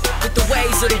with the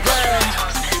ways of the world.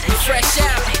 We fresh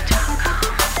out.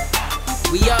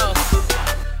 We all.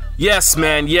 Yes,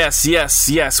 man. Yes.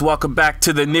 Welcome back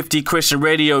to the Nifty Christian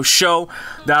Radio Show.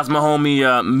 That was my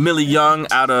homie Millie Young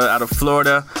out of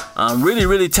Florida.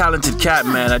 Really talented cat,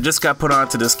 man. I just got put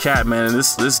onto this cat, man. And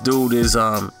this dude is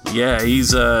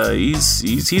he's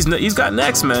got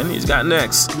next, man. He's got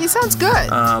next. He sounds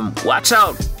good. Watch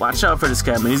out for this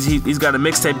cat, man. He's got a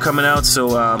mixtape coming out,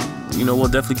 so we'll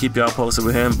definitely keep y'all posted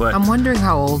with him. But I'm wondering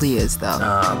how old he is, though.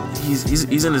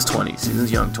 He's in his 20s. He's in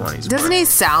his young 20s. Doesn't he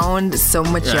sound so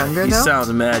much younger, though? He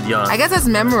sounds mad young. I guess that's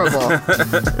memorable.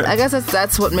 I guess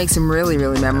that's what makes him really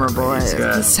memorable.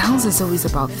 He sounds as though he's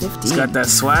about 50. He's got that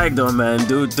swag, though, man.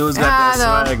 Dude's got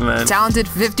that swag, man. Talented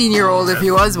 15-year-old if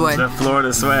he was one. That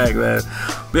Florida swag, man.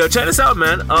 But yo, check this out,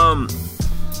 man.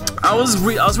 I was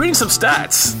reading some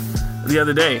stats the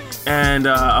other day and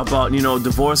about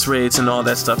divorce rates and all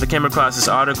that stuff. I came across this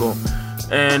article,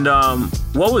 and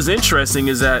what was interesting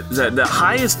is that the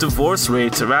highest divorce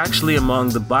rates are actually among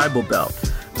the Bible Belt.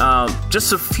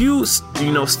 Just a few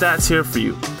stats here for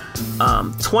you.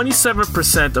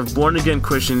 27% of born-again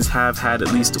Christians have had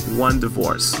at least one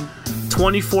divorce.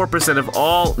 24% of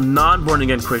all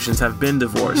non-born-again Christians have been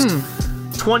divorced.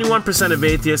 21% of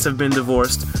atheists have been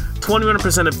divorced.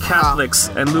 21% of Catholics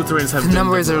and Lutherans have been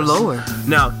divorced. The numbers are lower.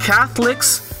 Now,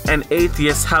 Catholics and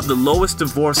atheists have the lowest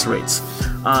divorce rates.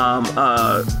 By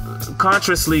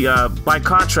contrast,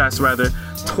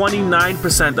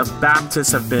 29% of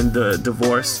Baptists have been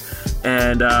divorced.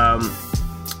 And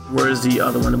where's the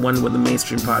other one? The one with the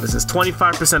mainstream Protestants.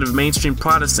 25% of mainstream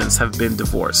Protestants have been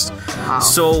divorced. Wow.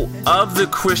 So, of the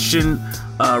Christian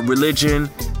religion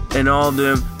and all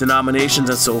the denominations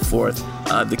and so forth,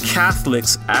 the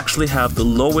Catholics actually have the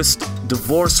lowest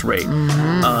divorce rate,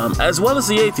 as well as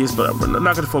the atheists, but I'm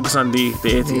not going to focus on the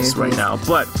atheists right now.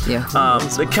 But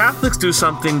the Catholics do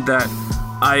something that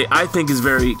I think is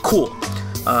very cool.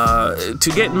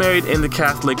 To get married in the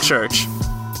Catholic Church,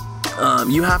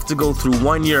 you have to go through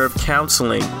 1 year of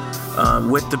counseling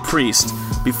with the priest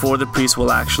before the priest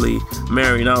will actually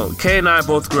marry. Now, Kay and I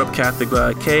both grew up Catholic.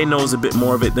 Kay knows a bit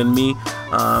more of it than me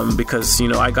because,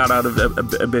 I got out of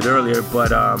it a bit earlier.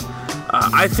 But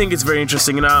I think it's very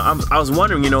interesting. And I was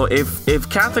wondering, if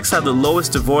Catholics have the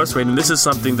lowest divorce rate, and this is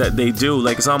something that they do,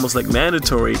 like it's almost like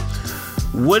mandatory,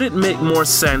 would it make more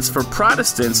sense for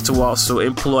Protestants to also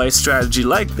employ a strategy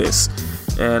like this?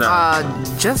 And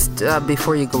just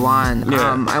before you go on,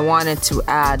 I wanted to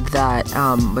add that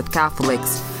with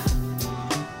Catholics,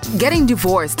 getting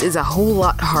divorced is a whole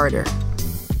lot harder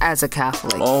as a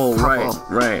Catholic couple.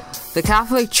 Right. The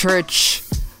Catholic Church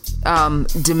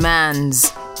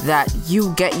demands that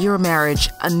you get your marriage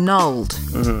annulled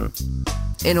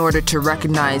in order to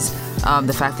recognize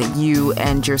the fact that you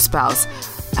and your spouse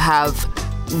have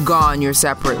gone your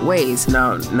separate ways.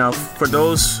 Now, for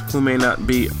those who may not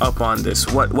be up on this,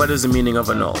 what is the meaning of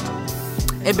annulled?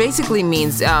 It basically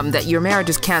means that your marriage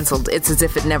is canceled. It's as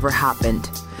if it never happened.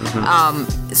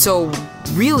 So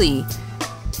really,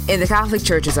 in the Catholic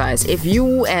Church's eyes, if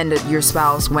you and your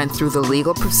spouse went through the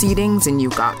legal proceedings and you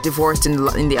got divorced in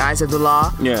the eyes of the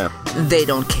law, they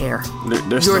don't care.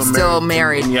 You're still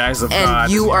married in the eyes of and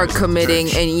God, you are committing,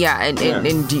 and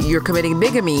you're committing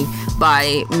bigamy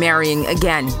by marrying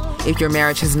again. If your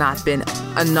marriage has not been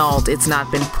annulled, it's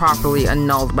not been properly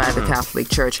annulled by the Catholic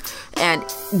Church. And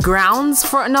grounds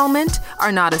for annulment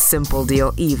are not a simple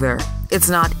deal either. It's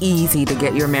not easy to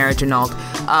get your marriage annulled.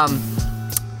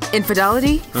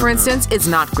 Infidelity, for instance, is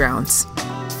not grounds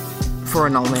for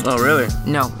annulment. Oh, really?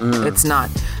 No, it's not.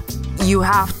 You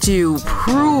have to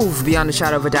prove beyond a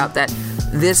shadow of a doubt that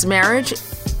this marriage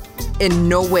in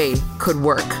no way could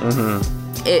work.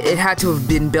 It had to have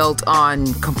been built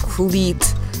on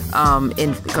complete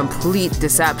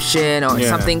deception or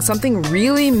something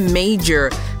really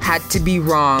major had to be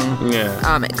wrong.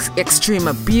 Extreme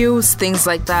abuse, things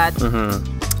like that.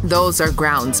 Those are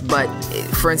grounds. But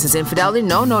for instance, infidelity,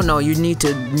 no. You need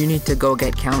to go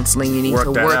get counseling. You need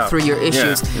to work through your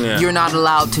issues. You're not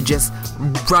allowed to just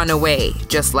run away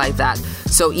just like that.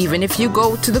 So even if you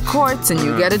go to the courts and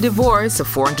you get a divorce, a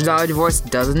 $400 divorce,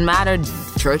 doesn't matter.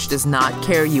 Church does not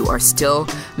care. You are still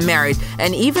married.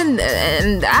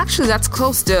 And actually that's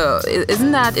close to,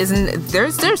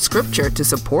 there's scripture to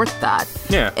support that.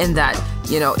 In that,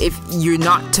 if you're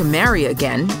not to marry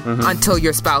again until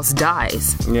your spouse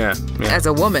dies. As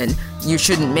a woman, you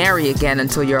shouldn't marry again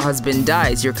until your husband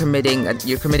dies. You're committing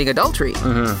adultery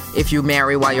if you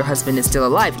marry while your husband is still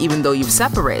alive, even though you've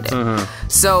separated.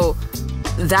 So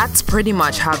that's pretty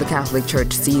much how the Catholic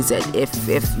Church sees it. If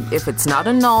it's not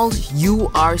annulled, you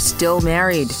are still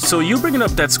married. So you bringing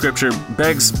up that scripture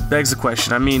begs the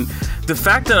question. I mean, the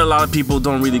fact that a lot of people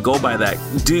don't really go by that,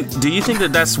 do you think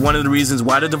that that's one of the reasons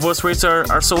why the divorce rates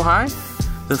are so high?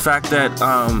 The fact that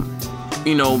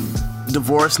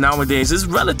divorce nowadays is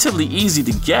relatively easy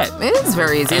to get. It is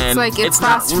very easy. And it's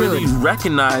not fast really food.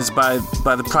 recognized by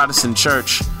the Protestant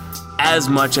Church as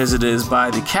much as it is by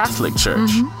the Catholic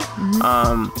Church.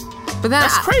 But then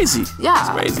that's crazy. Yeah, that's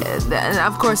crazy. And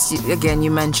of course, again, you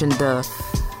mentioned the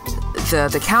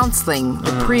counseling,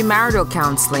 the premarital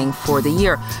counseling for the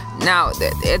year. Now,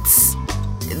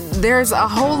 there's a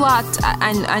whole lot.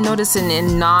 I notice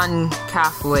in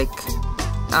non-Catholic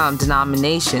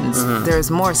denominations, there's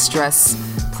more stress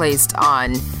placed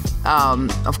on.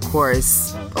 Of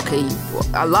course,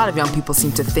 a lot of young people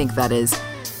seem to think that is,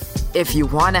 if you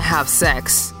want to have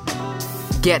sex,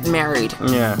 get married.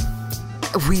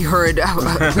 We heard, we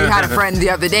had a friend the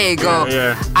other day go,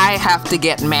 I have to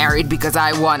get married because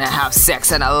I want to have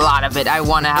sex and a lot of it. I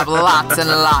want to have lots and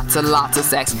lots and lots of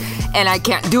sex. And I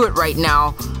can't do it right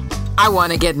now. I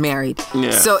want to get married.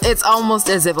 So it's almost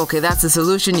as if, that's the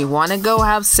solution. You want to go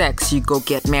have sex, you go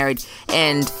get married.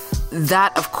 And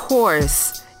that, of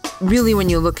course, really, when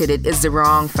you look at it, is the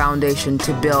wrong foundation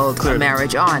to build a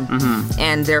marriage on.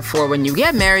 And therefore, when you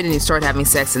get married and you start having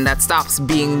sex and that stops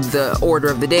being the order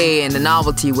of the day and the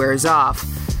novelty wears off,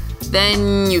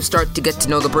 then you start to get to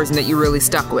know the person that you're really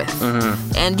stuck with.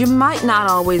 And you might not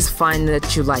always find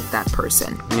that you like that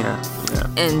person.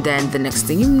 And then the next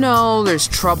thing you know, there's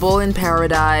trouble in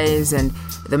paradise and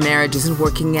the marriage isn't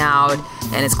working out.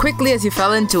 And as quickly as you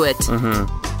fell into it,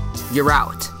 you're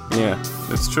out.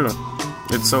 It's true.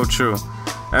 It's so true.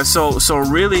 And so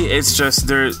really it's just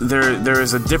there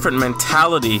is a different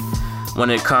mentality when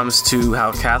it comes to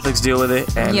how Catholics deal with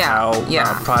it and how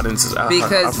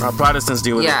Protestants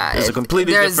deal with it. It's a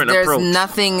completely different approach. There's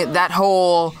nothing, that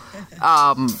whole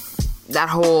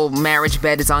marriage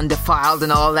bed is undefiled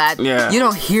and all that. Yeah. You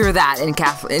don't hear that in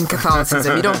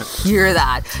Catholicism. You don't hear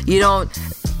that. You don't,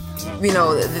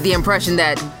 the impression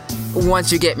that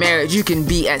once you get married, you can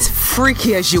be as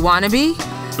freaky as you want to be.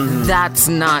 Mm-hmm. That's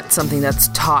not something that's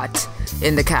taught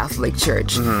in the Catholic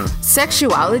Church. Mm-hmm.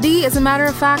 Sexuality, as a matter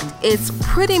of fact, is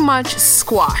pretty much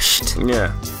squashed in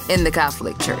the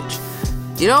Catholic Church.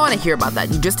 You don't want to hear about that.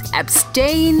 You just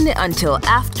abstain until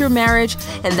after marriage,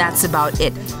 and that's about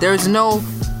it. There's no,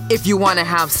 if you want to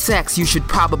have sex, you should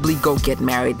probably go get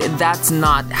married. That's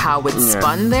not how it's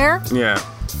spun there. Yeah.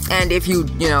 And if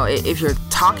if you're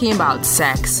talking about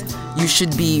sex, you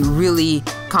should be really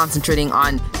concentrating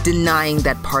on denying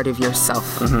that part of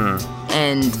yourself. Mm-hmm.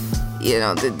 And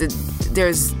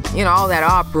there's all that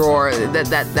uproar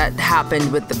that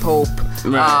happened with the Pope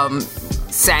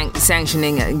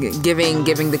sanctioning,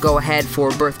 giving the go ahead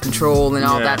for birth control and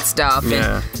all that stuff.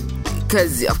 And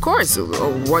because of course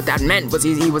what that meant was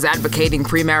he was advocating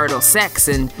premarital sex,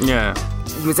 and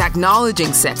he was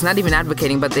acknowledging sex, not even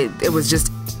advocating, but it was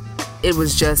just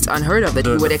unheard of that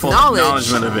he would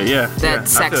acknowledge of it, that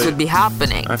sex would be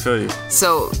happening. I feel you.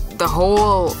 So the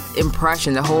whole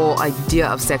impression, the whole idea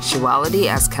of sexuality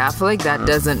as Catholic, that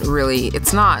doesn't really,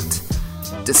 it's not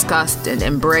discussed and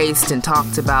embraced and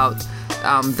talked about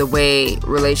the way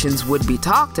relations would be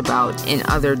talked about in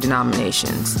other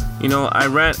denominations. I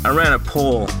ran a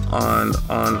poll on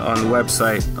the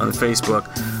website, on Facebook.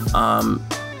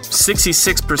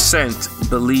 66%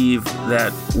 believe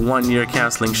that 1 year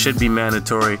counseling should be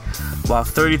mandatory, while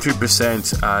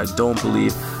 33% don't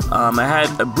believe. I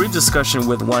had a brief discussion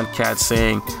with one cat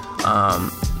saying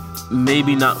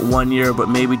maybe not 1 year, but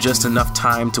maybe just enough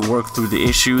time to work through the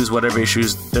issues, whatever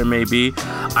issues there may be.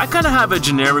 I kind of have a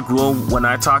generic rule when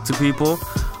I talk to people.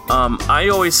 I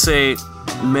always say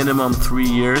minimum 3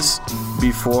 years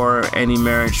before any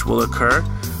marriage will occur.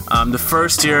 The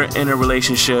first year in a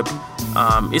relationship,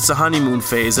 it's a honeymoon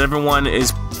phase. Everyone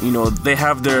is, they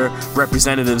have their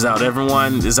representatives out.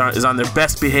 Everyone is on their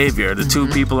best behavior. The two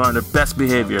people are on their best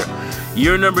behavior.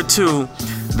 Year number 2,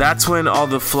 that's when all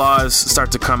the flaws start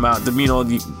to come out.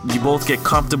 You both get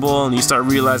comfortable and you start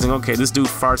realizing, okay, this dude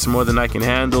farts more than I can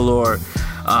handle, or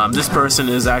this person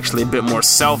is actually a bit more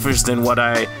selfish than what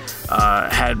I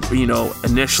had,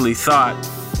 initially thought.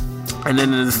 And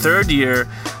then in the third year,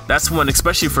 that's when,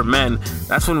 especially for men,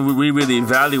 that's when we really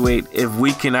evaluate if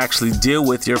we can actually deal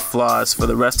with your flaws for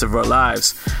the rest of our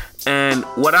lives. And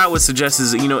what I would suggest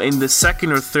is, in the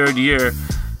second or third year,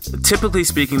 typically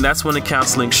speaking, that's when the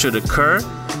counseling should occur,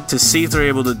 to see if they're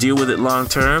able to deal with it long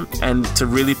term and to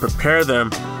really prepare them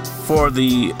for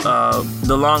the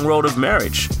long road of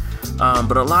marriage.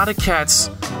 But a lot of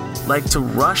cats like to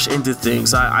rush into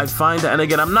things. I find that, and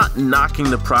again, I'm not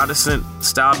knocking the Protestant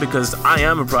style because I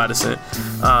am a Protestant,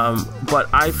 but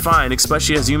I find,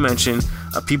 especially as you mentioned,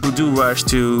 people do rush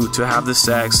to have the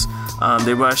sex.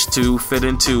 They rush to fit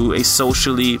into a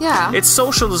socially, it's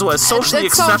social as well. It's socially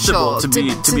acceptable to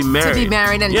be married. To be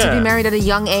married and to be married at a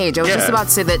young age. I was just about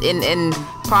to say that in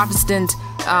Protestant,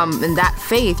 in that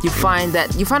faith, you find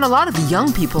a lot of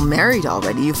young people married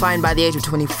already. You find by the age of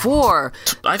 24.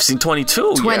 I've seen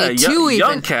 22. 22 even.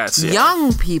 Young cats. Yeah.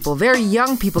 Young people, very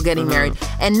young people getting married,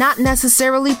 and not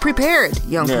necessarily prepared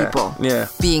young people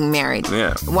being married.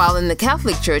 Yeah. While in the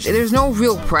Catholic Church, there's no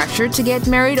real pressure to get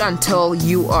married until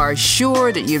you are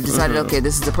sure that you've decided, okay,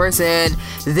 this is the person.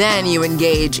 Then you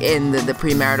engage in the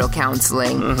premarital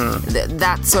counseling,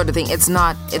 that sort of thing. It's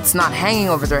not hanging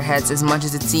over their heads as much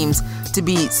as it seems to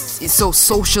be so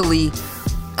socially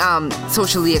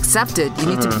accepted. You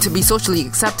need to be socially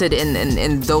accepted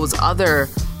in those other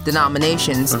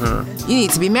denominations. You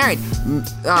need to be married.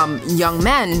 Young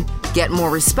men get more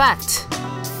respect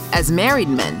as married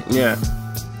men. Yeah.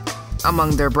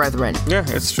 Among their brethren. Yeah,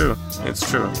 it's true. It's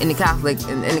true. In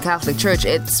the Catholic Church,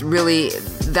 it's really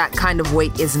that kind of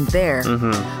weight isn't there.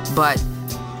 But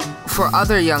for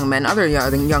other young men, other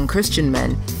young Christian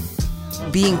men,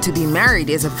 to be married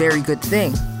is a very good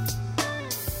thing.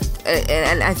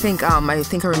 And I think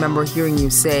I remember hearing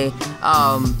you say,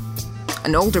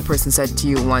 an older person said to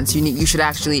you once, you should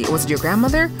actually, was it your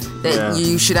grandmother? That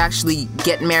you should actually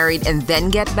get married and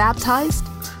then get baptized?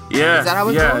 Yeah. Is that how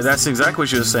it goes? Yeah, that's exactly what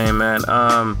she was saying, man.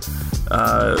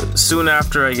 Soon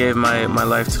after I gave my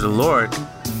life to the Lord,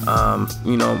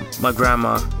 my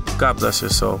grandma, God bless her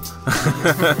soul,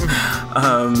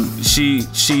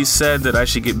 she said that I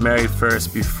should get married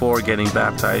first before getting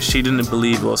baptized. She didn't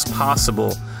believe it was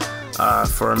possible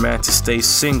for a man to stay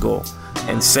single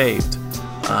and saved.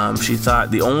 She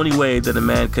thought the only way that a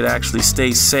man could actually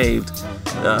stay saved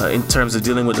in terms of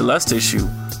dealing with the lust issue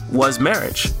was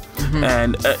marriage.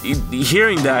 And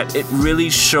hearing that, it really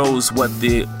shows what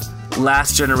the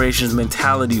last generation's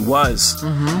mentality was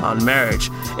on marriage.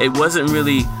 It wasn't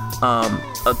really an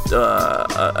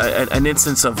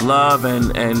instance of love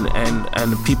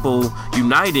and people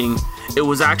uniting. It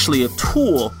was actually a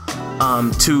tool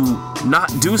to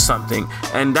not do something,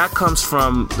 and that comes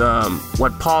from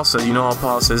what Paul said. You know how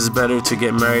Paul says it's better to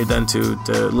get married than to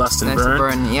lust and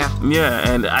burn.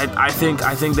 Yeah, and I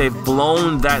think they've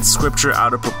blown that scripture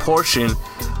out of proportion,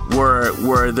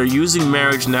 where they're using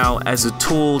marriage now as a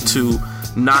tool to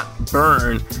not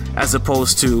burn, as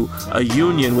opposed to a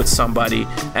union with somebody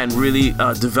and really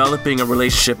developing a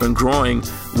relationship and growing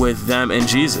with them and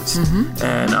Jesus.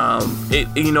 And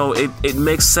it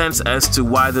makes sense as to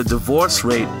why the divorce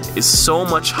rate is so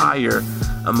much higher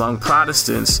among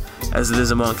Protestants as it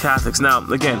is among Catholics. Now,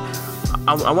 again,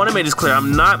 I want to make this clear.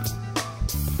 I'm not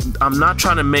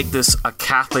trying to make this a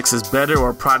Catholics is better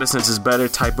or Protestants is better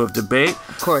type of debate.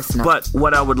 Of course not. But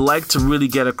what I would like to really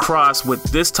get across with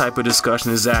this type of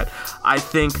discussion is that I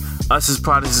think us as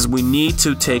Protestants, we need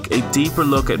to take a deeper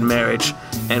look at marriage,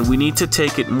 and we need to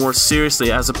take it more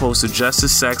seriously as opposed to just a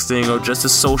sexting or just a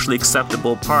socially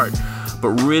acceptable part, but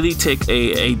really take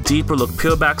a deeper look,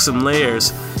 peel back some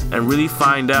layers, and really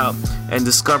find out and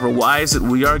discover why is it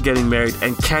we are getting married,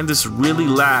 and can this really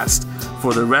last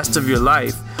for the rest of your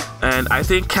life. And I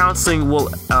think counseling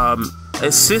will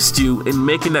assist you in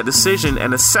making that decision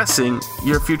and assessing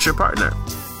your future partner.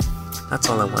 That's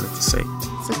all I wanted to say.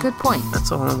 It's a good point.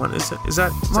 That's all I wanted. Is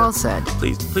that well said?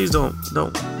 Please don't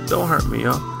hurt me,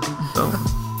 y'all. Don't.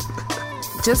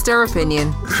 Just our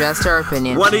opinion.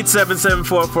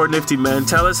 1-877-44-NIFTY, man.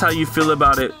 Tell us how you feel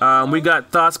about it. We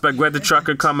got Thoughts by Greg the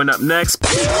Trucker coming up next.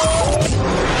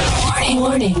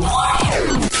 Warning.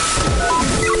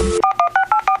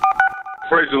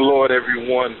 Praise the Lord,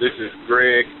 everyone. This is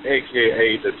Greg,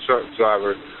 a.k.a. the truck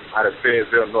driver out of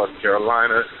Fayetteville, North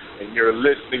Carolina, and you're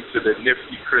listening to the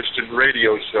Nifty Christian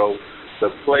Radio Show, the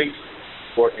place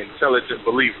for intelligent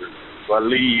believers. So I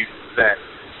believe that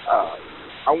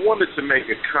I wanted to make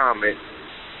a comment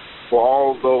for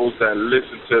all those that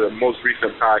listen to the most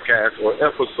recent podcast or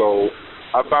episode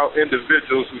about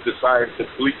individuals who decide to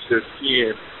bleach their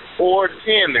skin or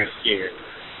tan their skin.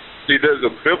 See, there's a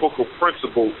biblical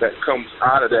principle that comes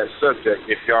out of that subject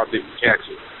if y'all didn't catch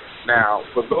it. Now,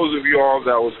 for those of you all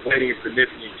that was waiting for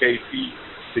Nifty and KC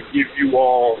to give you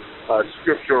all a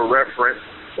scriptural reference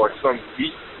or some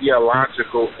deep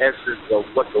theological essence of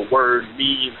what the word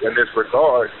means in this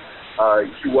regard,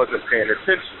 you wasn't paying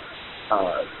attention.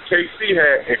 KC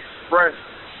had expressed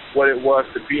what it was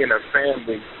to be in a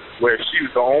family where she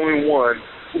was the only one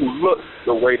who looked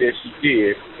the way that she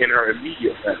did in her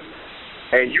immediate family.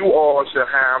 And you all should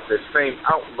have the same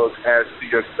outlook as to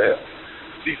yourself.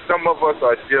 See, some of us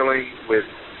are dealing with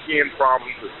skin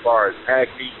problems as far as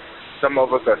acne. Some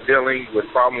of us are dealing with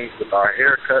problems with our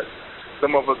haircuts.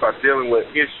 Some of us are dealing with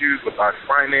issues with our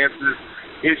finances,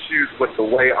 issues with the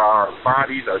way our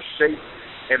bodies are shaped.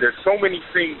 And there's so many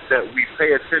things that we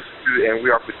pay attention to and we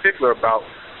are particular about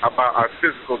our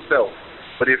physical self.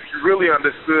 But if you really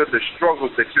understood the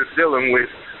struggles that you're dealing with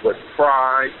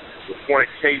pride, with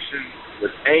fornication,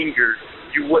 with anger,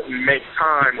 you wouldn't make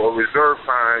time or reserve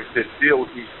time to deal with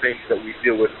these things that we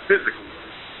deal with physically.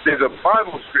 There's a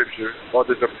Bible scripture, or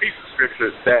there's a piece of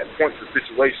scripture that points a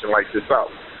situation like this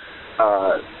out.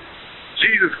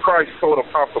 Jesus Christ told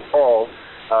Apostle Paul,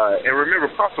 and remember,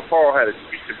 Apostle Paul had a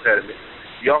speech impediment.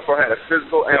 He also had a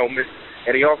physical ailment,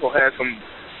 and he also had some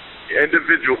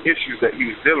individual issues that he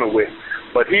was dealing with.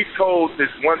 But he told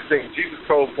this one thing. Jesus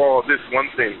told Paul this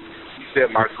one thing. He said,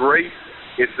 "My grace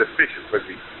is sufficient for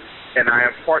thee." And I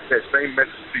impart that same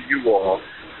message to you all.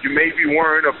 You may be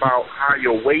worried about how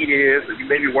your weight is, or you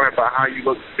may be worried about how you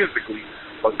look physically,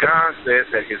 but God says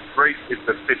that his grace is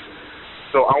sufficient.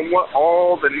 So I want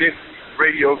all the Nifty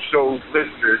Radio Show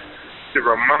listeners to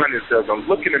remind themselves and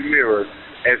look in the mirror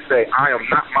and say, I am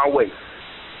not my weight.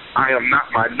 I am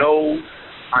not my nose.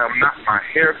 I am not my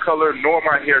hair color nor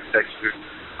my hair texture.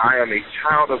 I am a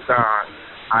child of God.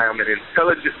 I am an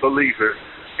intelligent believer,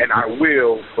 and I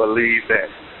will believe that.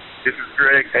 This is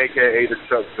Greg, a.k.a. the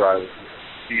truck driver.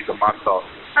 These are my thoughts.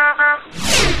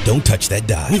 Don't touch that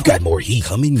dial. We've got more heat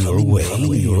coming your way.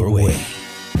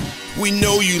 We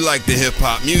know you like the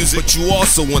hip-hop music, but you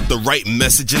also want the right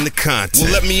message in the content.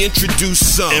 Well, let me introduce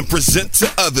some and present to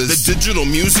others the digital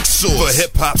music source for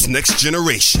hip-hop's next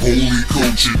generation.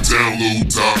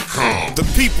 HolyCultureDownload.com. The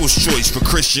people's choice for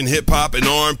Christian hip-hop and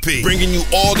R&B, bringing you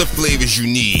all the flavors you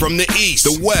need from the East,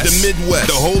 the West, the Midwest,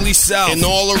 the Holy South, and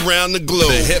all around the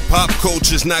globe. The hip-hop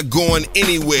culture's not going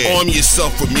anywhere. Arm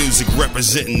yourself with music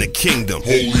representing the kingdom.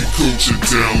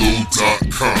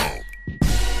 HolyCultureDownload.com.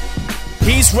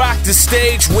 He's rocked the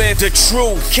stage with The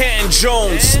Truth, Canton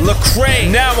Jones, Lecrae.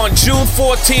 Now on June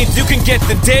 14th, you can get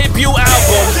the debut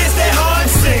album. This that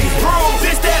unseen,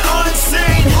 this that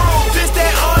unseen, this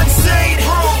that unseen,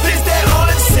 this that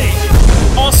unseen.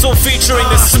 Also featuring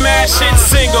the smash hit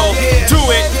single, Do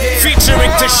It, featuring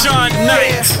Tashawn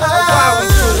Knight.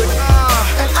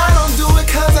 And I don't do it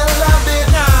cause I love it.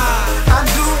 I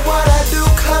do what I do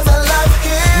cause I love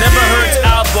it. Never Heard's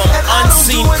album,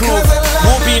 Unseen Proof,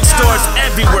 will be in stores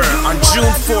everywhere on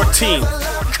June 14th.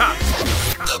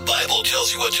 The Bible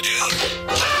tells you what to do.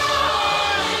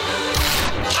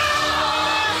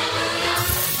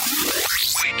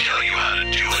 We tell you how to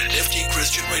do it. The Nifty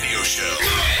Christian Radio Show.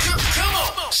 Come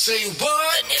on, say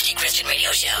what? The Nifty Christian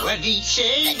Radio Show. What did he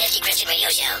say? The Nifty Christian Radio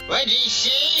Show. What did he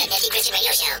say? The Nifty Christian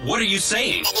Radio Show. What are you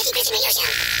saying? The Nifty Christian Radio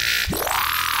Show.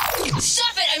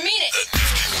 Stop it, I mean it.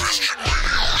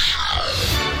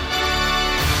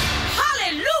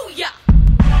 Hallelujah.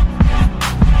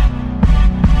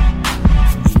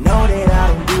 You know that I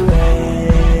don't do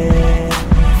it.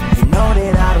 You know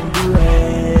that I don't do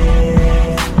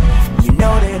it. You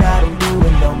know that I don't do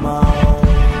it no more.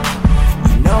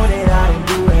 You know that I don't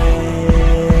do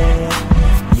it.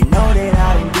 You know that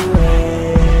I don't do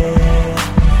it.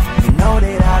 You know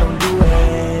that I don't do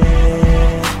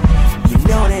it. You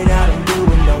know that I don't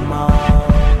do it no more.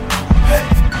 Hey,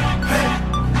 hey,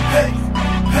 hey, hey,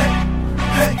 hey,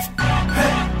 hey, hey,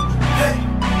 hey, hey, hey,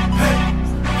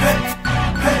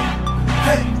 hey,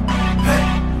 hey,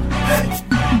 hey,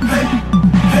 hey,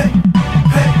 hey,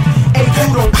 hey. Hey, you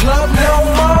don't club no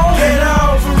more. Get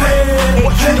over it.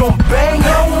 What, you don't bang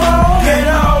no more. Get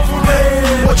over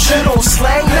it. What, you don't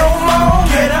slang no more.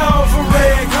 Get over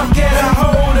it. Come get a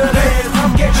hold of this.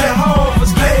 Come get your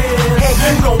hovers, kids. Hey,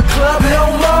 you don't club no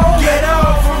more. Get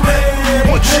over it.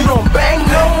 What, you don't bang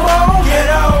no more. Get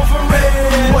over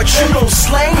it. What, you don't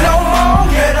slang no more.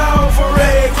 Get over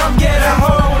it. Come get a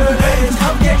hold of this.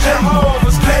 Come get your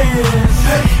hovers, kids.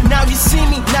 Now you see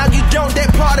me, now you don't.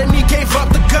 That part of me gave up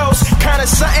the ghost. Kinda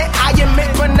something I admit,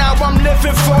 but now I'm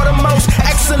living for the most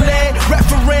excellent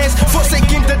reference,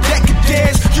 forsaking the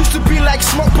decadence. Used to be like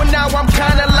smoke, but now I'm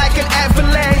kinda like an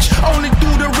avalanche. Only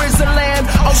through the risen lamb,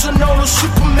 also known as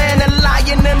Superman, a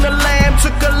lion and a lamb.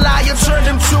 Took a liar, turned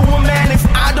him to a man. If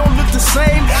I don't look the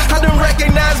same, I don't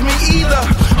recognize me either.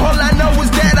 All I know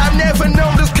is that I've never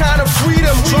known this kind of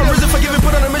freedom. So I'm risen, forgiven,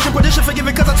 put on a mission, petition,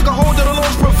 forgiven, cause I took a hold of the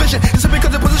Lord's provision. Is it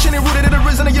because the position is rooted in the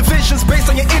risen of your visions, based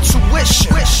on your intuition?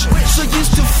 So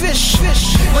used to fish,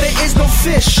 but there is no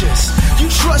fishes. You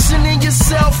trusting in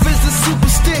yourself is the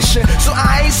superstition. So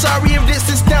I ain't sorry if this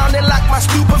is sounding like my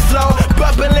stupid flow.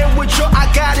 Bubbling with joy,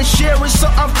 I gotta share it, so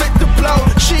I'm fit to blow.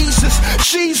 Jesus,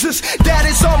 Jesus, that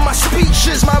is all my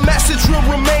speeches. My message will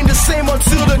remain the same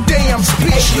until the day I'm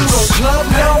speechless. You don't club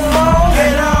no more.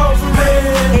 Get over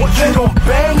it. What, you don't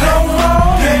bang no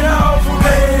more. Get over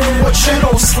it. What, you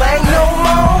don't slang no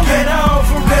more. Get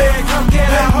over it. Come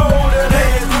get a hold of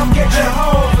this. Come get your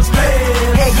hovers,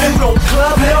 kids. Hey, you don't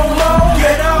club no more.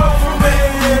 Get over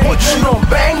it. What, you don't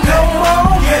bang no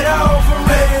more. Get over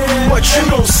it. What, you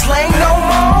don't slang no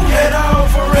more. Get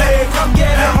over it. Come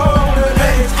get a hold of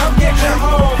this. Come get your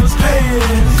hovers,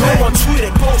 kids. Go on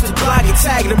Twitter, post a blog, and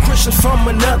tag them Christians from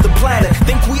another planet.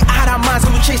 Think we out our minds,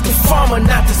 so we chase the farmer,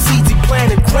 not the seeds he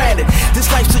planted. Granted, this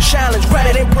life's a challenge,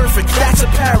 granted ain't perfect, that's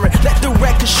apparent. Let the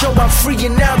record show I'm freer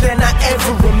now than I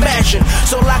ever imagined.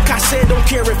 So like I said, don't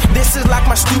care if this is like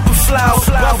my stupid flow.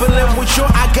 Bubbling with joy,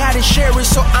 I gotta share it,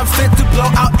 so I'm fit to blow.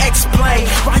 I'll explain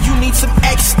why you need some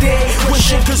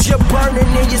extinguishing, cause you're burning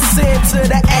in your sin to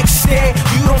the extent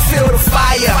you don't feel the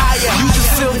fire, you just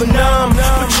feel the numb.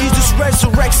 But Jesus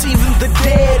resurrects even the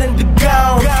dead and the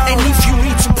gone. And if you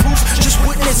need some proof, just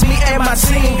witness me and my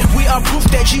team. We are proof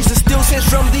that Jesus still stands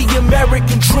from the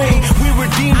American dream. We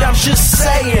redeemed, I'm just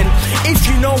saying. If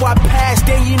you know our past,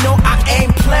 then you know I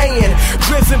ain't playing.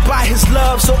 Driven by his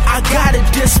love, so I gotta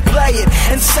display it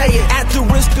and say it at the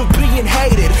risk of being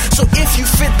hated. So if you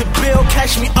fit the bill,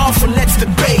 catch me off and let's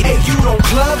debate it. You don't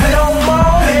club no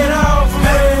more. Get over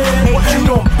it. What, you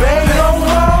don't bang no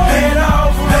more. Get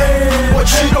over it. What,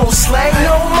 you don't slang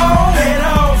no more. Get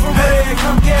over it.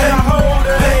 Come get a hold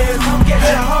of it. Come get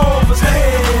your hovers,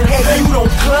 kids. Hey, you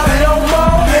don't club no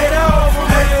more. Get over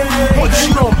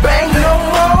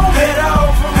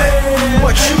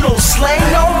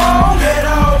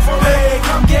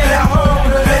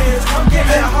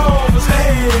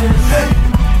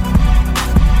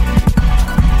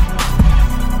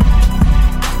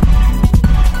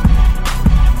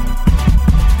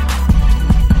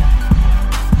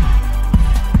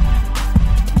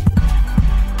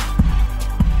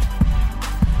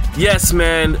Yes,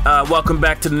 man. Welcome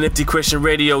back to the Nifty Christian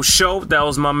Radio Show. That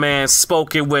was my man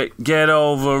Spoken With. Get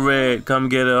over it. Come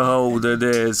get a hold of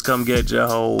this. Come get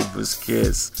Jehovah's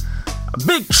Kiss. A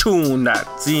big tune that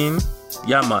scene.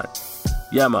 Yeah, man.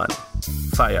 Yeah, man.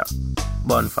 Fire.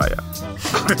 Bonfire.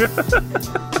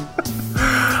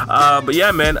 But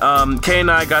yeah, man. Kay and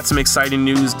I got some exciting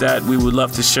news that we would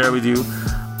love to share with you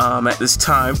at this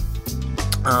time.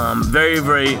 Very,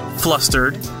 very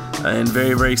flustered. And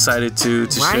very, very excited to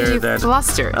Why share are you that.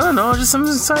 flustered? I don't know, I'm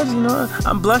excited, you know.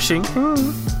 I'm blushing.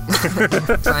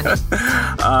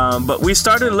 But we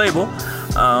started a label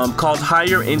called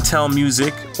Higher Intel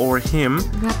Music, or HIM.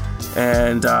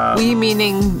 And we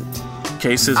meaning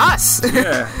cases. Us.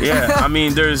 Yeah. I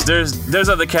mean, there's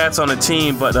other cats on the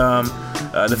team, but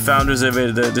the founders of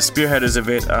it, the spearheaders of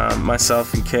it,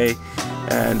 myself and Kay.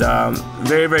 And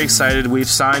very, very excited. We've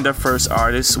signed our first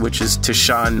artist, which is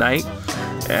Tashawn Knight.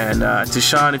 And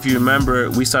Tashawn, if you remember,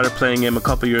 we started playing him a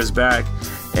couple years back,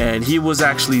 and he was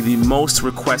actually the most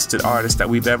requested artist that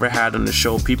we've ever had on the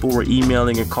show. People were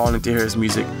emailing and calling to hear his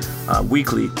music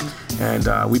weekly. And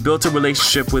we built a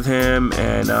relationship with him,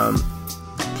 and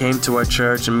came to our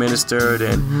church and ministered,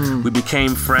 and we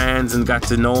became friends and got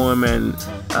to know him and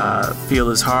feel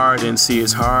his heart and see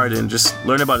his heart and just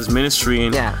learn about his ministry.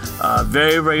 And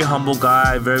very, very humble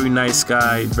guy, very nice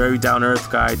guy, very down-to-earth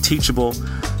guy, teachable.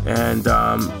 And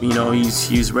you know,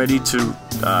 he's ready to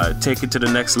take it to the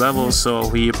next level.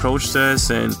 So he approached us,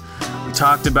 and we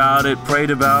talked about it, prayed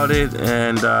about it,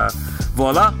 and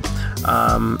voila,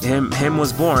 him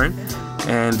was born.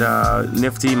 And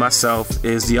Nifty, myself,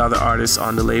 is the other artist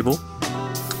on the label.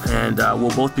 And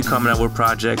we'll both be coming out with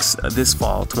projects this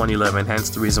fall, 2011.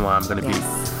 Hence the reason why I'm going to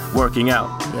be working out.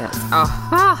 Yes. Oh,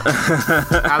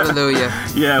 hallelujah.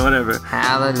 Yeah, whatever.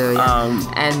 Hallelujah.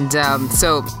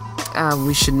 So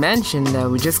we should mention that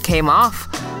we just came off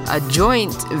a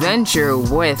joint venture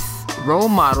with Role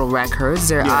Model Records.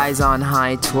 Their Eyes on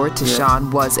High tour.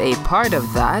 Tashawn was a part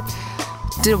of that.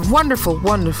 Did a wonderful,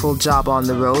 wonderful job on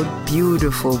the road.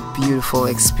 Beautiful, beautiful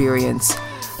experience.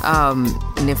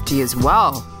 Nifty as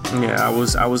well. Yeah, I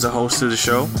was a host of the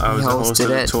show. I was a host of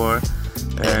the tour.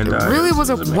 And it really was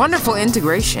a wonderful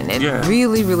integration. It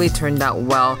really, really turned out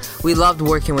well. We loved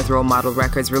working with Role Model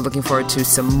Records. We're looking forward to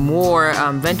some more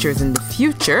ventures in the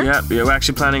future. Yeah, we're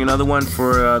actually planning another one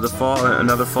for the fall,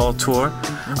 another fall tour.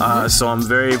 So I'm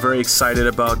very, very excited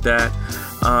about that.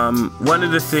 One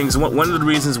of the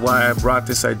reasons why I brought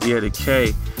this idea to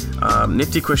Kay,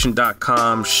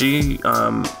 NiftyChristian.com, she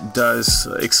does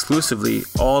exclusively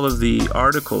all of the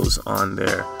articles on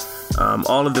there.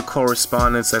 All of the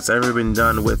correspondence that's ever been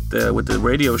done with the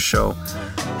radio show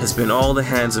has been all the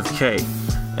hands of Kay,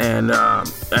 and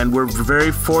we're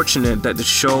very fortunate that the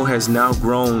show has now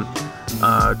grown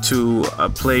to a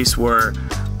place where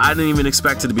I didn't even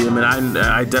expect it to be. I mean,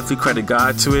 I definitely credit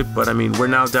God to it, but I mean, we're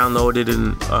now downloaded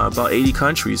in about 80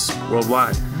 countries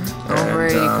worldwide. Over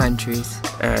 80 countries.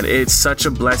 And it's such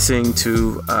a blessing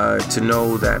to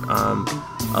know that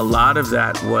a lot of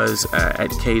that was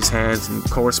at Kay's hands, and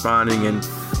corresponding and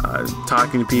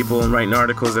talking to people and writing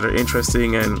articles that are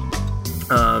interesting, and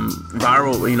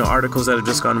viral, articles that have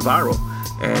just gone viral,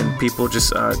 and people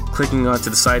just clicking onto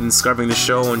the site and discovering the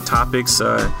show and topics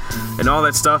and all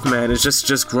that stuff, man. It's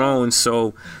just grown.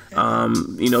 So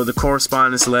the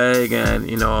correspondence leg and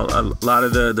a lot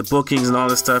of the bookings and all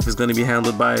this stuff is going to be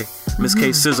handled by Miss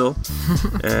K Sizzle,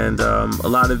 and a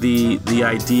lot of the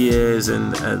ideas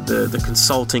and the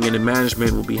consulting and the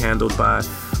management will be handled by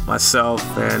myself,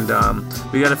 and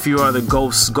we got a few other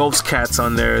ghost cats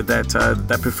on there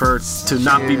that prefer to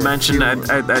not be mentioned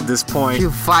at this point. A few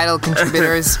vital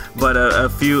contributors, but a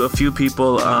few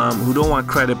people who don't want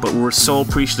credit, but we're so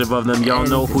appreciative of them. Y'all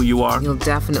know who you are. You'll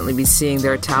definitely be seeing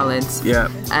their talents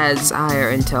as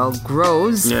Higher Intel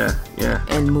grows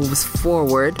and moves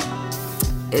forward.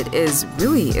 It is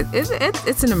really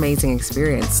it's an amazing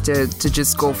experience to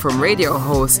just go from radio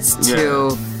hosts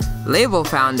to label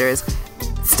founders,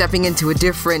 stepping into a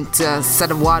different set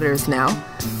of waters now.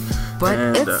 But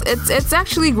it's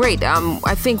actually great.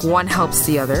 I think one helps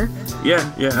the other.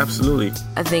 Yeah, absolutely.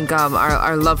 I think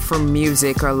our love for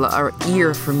music, our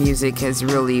ear for music has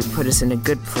really put us in a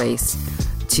good place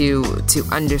to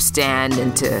understand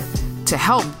and to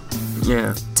help.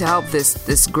 Yeah. To help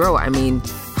this grow. I mean,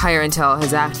 Higher Intel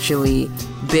has actually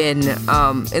been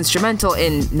instrumental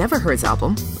in Never Heard's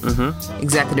album.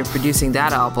 Executive producing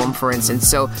that album, for instance.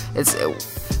 So it's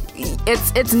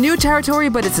it's new territory,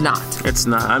 but it's not. It's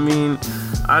not. I mean,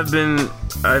 I've been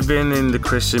in the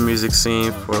Christian music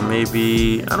scene for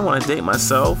maybe, I don't want to date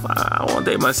myself. I don't want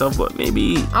to date myself, but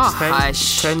maybe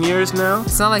 10 years now.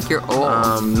 It's not like you're old.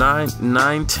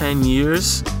 10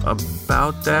 years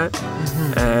about that.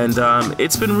 And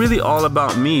it's been really all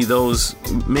about me.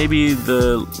 Maybe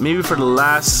for the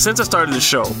last, since I started the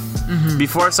show.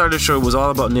 Before I started the show, it was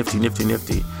all about Nifty.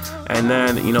 And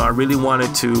then, I really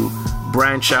wanted to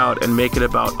branch out and make it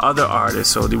about other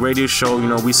artists. So the radio show,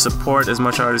 we support as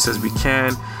much artists as we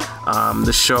can.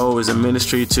 The show is a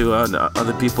ministry to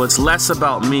other people. It's less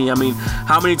about me. I mean,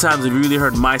 how many times have you really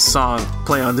heard my song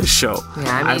play on this show?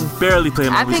 Yeah, I barely play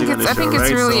my music on this show. I think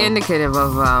it's really indicative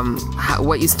of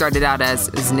what you started out as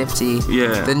Nifty.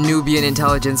 Yeah. The Nubian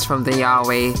intelligence from the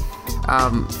Yahweh.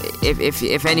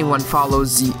 If anyone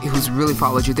follows you, who's really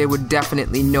followed you, they would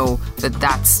definitely know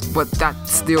that's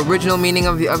the original meaning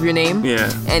of your name.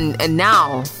 Yeah. And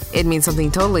now it means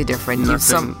something totally different.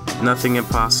 Nothing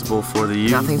impossible for the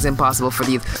youth. Nothing's impossible for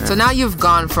the youth. Yeah. So now you've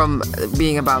gone from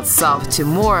being about self to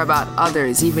more about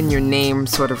others. Even your name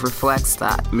sort of reflects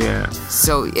that. Yeah.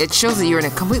 So it shows that you're in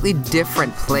a completely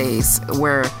different place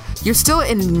where you're still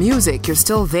in music, you're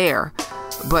still there,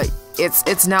 but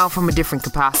it's now from a different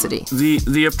capacity.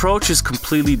 The approach is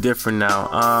completely different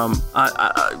now.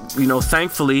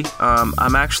 Thankfully,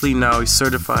 I'm actually now a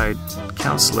certified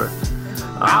counselor.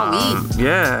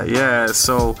 Yeah.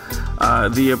 So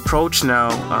the approach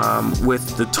now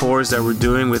with the tours that we're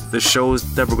doing, with the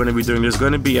shows that we're going to be doing, there's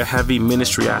going to be a heavy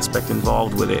ministry aspect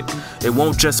involved with it. It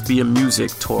won't just be a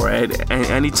music tour. And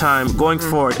anytime going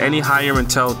forward, any Higher and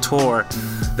Tell tour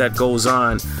that goes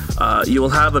on, you will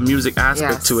have a music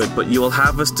aspect to it, but you will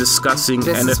have us discussing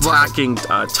and attacking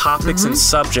topics and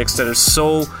subjects that are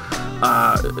so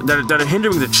that are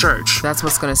hindering the church. That's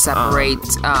what's going to separate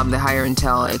the Higher and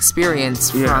Tell experience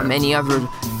from any other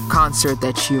concert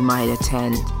that you might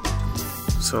attend.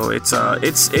 So it's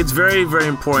very, very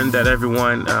important that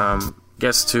everyone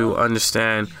gets to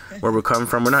understand where we're coming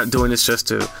from. We're not doing this just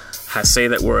to say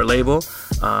that we're a label.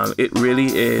 It really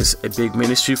is a big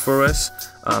ministry for us.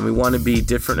 We want to be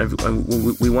different.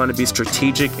 We want to be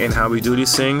strategic in how we do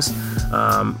these things.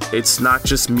 It's not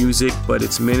just music, but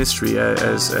it's ministry,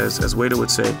 as Wade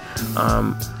would say.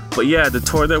 But yeah, the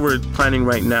tour that we're planning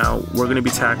right now, we're going to be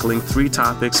tackling 3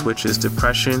 topics, which is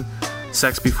depression,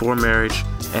 sex before marriage,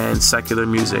 and secular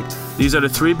music. These are the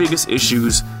 3 biggest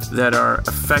issues that are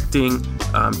affecting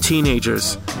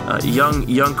teenagers,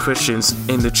 young Christians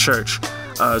in the church.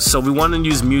 So we want to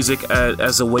use music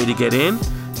as a way to get in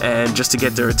and just to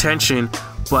get their attention,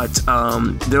 but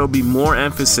there will be more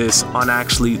emphasis on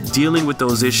actually dealing with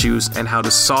those issues and how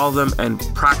to solve them, and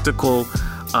practical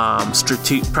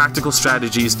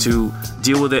strategies to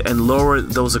deal with it and lower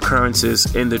those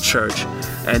occurrences in the church.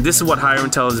 And this is what Higher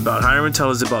and Tell is about. Higher and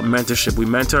Tell is about mentorship. We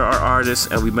mentor our artists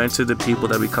and we mentor the people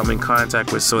that we come in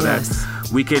contact with, so that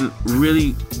we can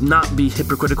really not be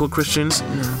hypocritical Christians,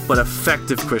 but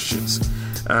effective Christians.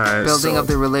 Building up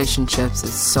the relationships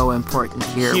is so important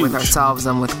here with ourselves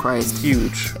and with Christ.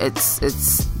 Huge.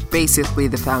 It's basically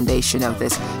the foundation of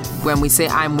this. When we say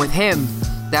I'm with him,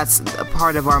 that's a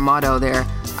part of our motto there.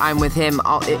 I'm with him.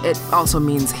 It also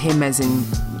means him as in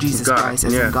Jesus Christ,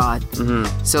 as in God.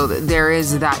 So there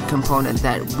is that component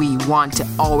that we want to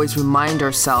always remind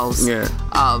ourselves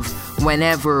of.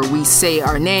 Whenever we say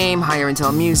our name, Higher and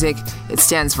Tell Music, it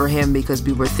stands for him because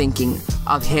we were thinking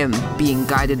of him, being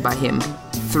guided by him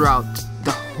throughout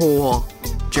the whole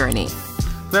journey.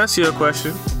 Can I ask you a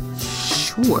question?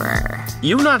 Sure.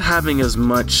 You not having as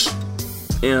much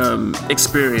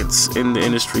experience in the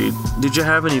industry, did you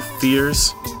have any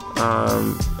fears,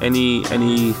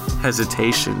 any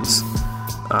hesitations,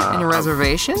 any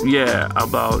reservation?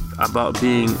 About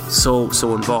being so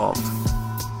involved.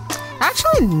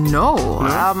 Actually, no.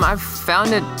 I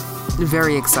found it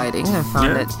very exciting. I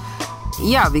found it,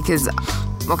 because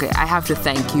I have to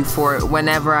thank you for it.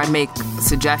 Whenever I make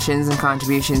suggestions and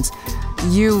contributions,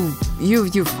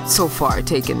 you've so far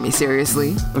taken me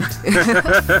seriously.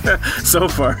 So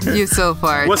far.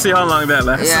 We'll see how long that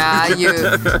lasts. Yeah,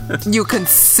 you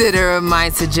consider my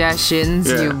suggestions.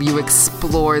 Yeah. You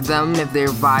explore them if they're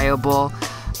viable.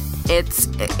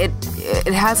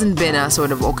 It hasn't been a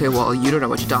sort of, okay, well, you don't know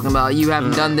what you're talking about. You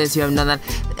haven't done this, you haven't done that.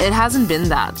 It hasn't been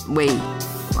that way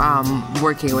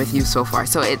working with you so far.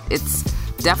 So it's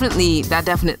definitely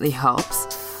helps.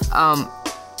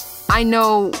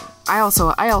 I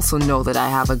also know that I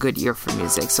have a good ear for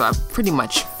music, so I pretty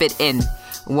much fit in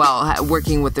well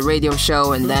working with the radio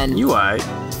show, and then you aight.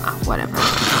 Whatever.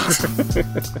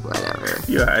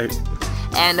 You aight.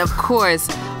 And of course,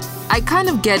 I kind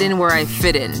of get in where I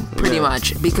fit in, pretty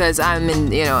much, because I'm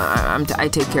in, I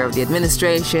take care of the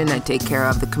administration, I take care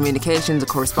of the communications, the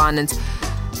correspondence,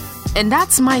 and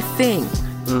that's my thing.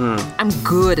 I'm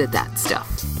good at that stuff.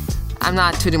 I'm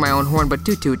not tooting my own horn, but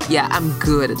toot. Yeah, I'm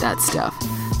good at that stuff.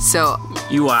 So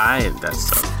you are at that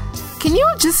stuff. Can you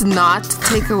just not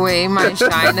take away my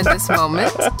shine at this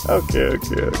moment? Okay.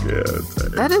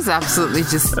 That is absolutely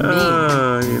just mean.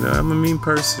 I'm a mean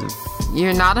person.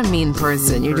 You're not a mean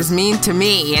person. You're just mean to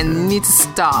me, and you need to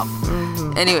stop.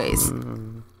 Anyways,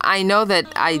 I know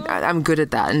that I'm good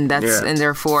at that, and and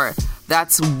therefore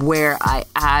that's where I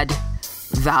add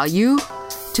value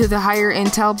to the Higher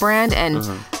Intel brand, and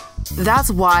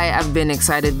that's why I've been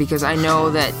excited, because I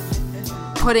know that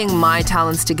putting my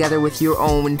talents together with your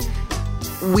own,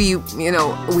 we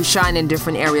shine in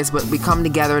different areas, but we come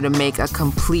together to make a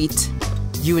complete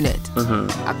unit,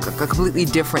 a completely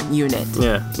different unit.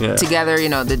 Yeah. Together,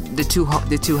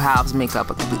 the two halves make up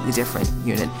a completely different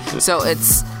unit. So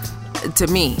to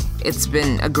me, it's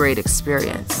been a great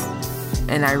experience,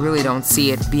 and I really don't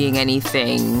see it being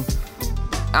anything.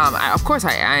 Of course,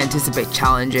 I anticipate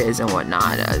challenges and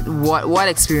whatnot. What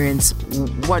experience,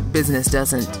 what business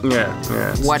doesn't?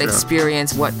 What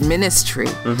experience, what ministry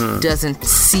doesn't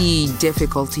see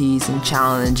difficulties and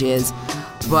challenges?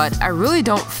 But I really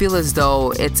don't feel as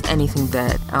though it's anything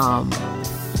that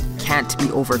can't be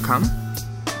overcome,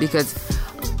 because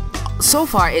so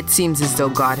far it seems as though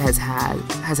God has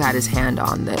had his hand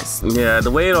on this. Yeah,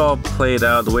 the way it all played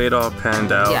out, the way it all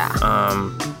panned out.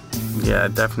 Yeah,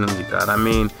 definitely, God. I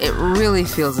mean, it really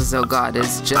feels as though God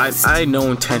is just. I had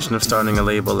no intention of starting a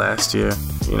label last year.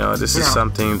 This is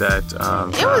something that.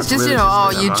 It was just,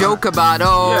 really you joke about,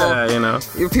 Yeah,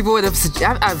 people would have.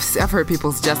 I've heard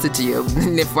people suggest it to you.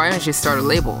 Why don't you start a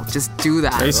label? Just do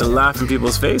that. I used to laugh in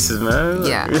people's faces, man.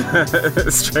 Yeah.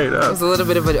 Straight up. It was a little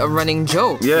bit of a running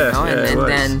joke. Yeah. And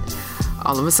then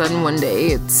all of a sudden one day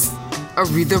it's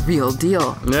the real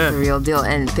deal. Yeah. The real deal.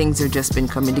 And things have just been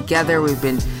coming together. We've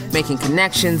been making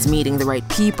connections, meeting the right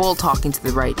people, talking to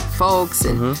the right folks,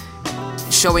 and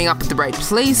showing up at the right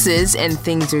places, and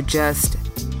things are just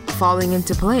falling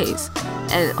into place.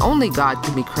 And only God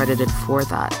can be credited for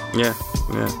that. Yeah.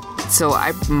 So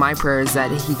my prayer is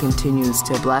that He continues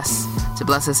to bless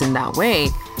us in that way,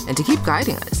 and to keep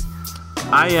guiding us.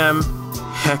 I am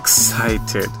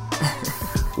excited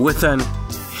with an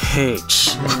H.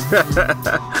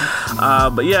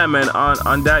 But yeah, man,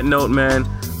 on that note, man,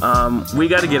 we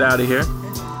got to get out of here.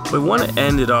 We want to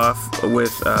end it off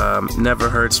with Never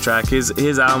Heard's track.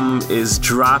 His album is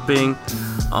dropping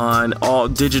on all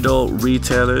digital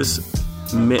retailers.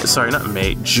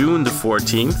 June the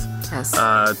 14th. Yes.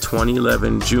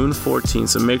 2011, June 14th.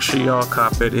 So make sure y'all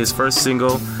cop it. His first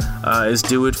single is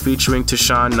Do It, featuring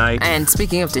Tashawn Knight. And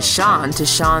speaking of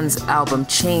Tashawn's album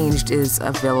Changed is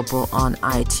available on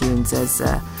iTunes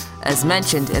as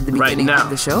mentioned at the beginning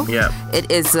of the show. Yeah. It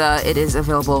is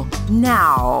available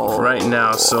now. Right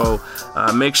now. So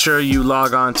make sure you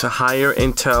log on to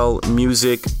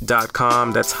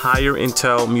higherintelmusic.com. That's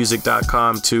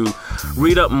higherintelmusic.com to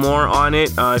read up more on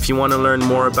it. If you want to learn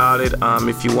more about it,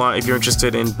 if you're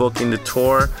interested in booking the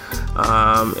tour,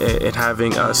 and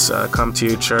having us come to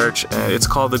your church, it's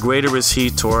called the Greater Is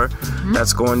He Tour.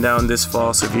 That's going down this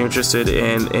fall. So if you're interested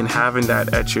in having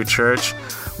that at your church,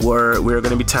 we're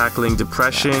going to be tackling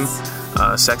depression,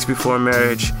 sex before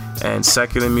marriage, and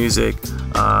secular music.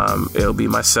 It'll be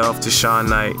myself, Tashawn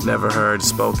Knight, Never Heard,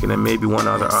 Spoken, and maybe one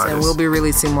other artist. And we'll be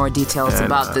releasing more details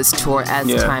about this tour as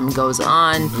time goes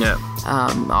on. Yeah.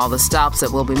 All the stops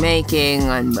that we'll be making,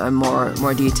 and more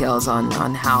details on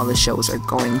how the shows are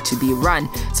going to be run.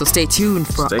 So stay tuned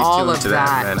for all of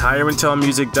that. Man.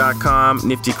 higherintelmusic.com,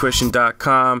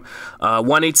 niftychristian.com,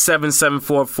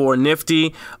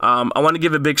 1-877-744-NIFTY. I want to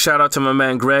give a big shout out to my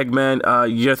man Greg, man.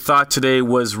 Your thought today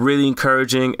was really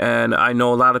encouraging, and I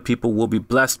know a lot of people will be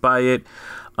blessed by it.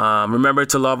 Remember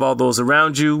to love all those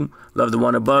around you, love the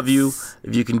one above you.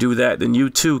 If you can do that, then you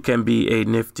too can be a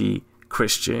nifty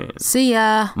Christian. See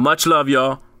ya. Much love,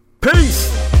 y'all.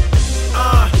 Peace.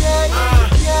 I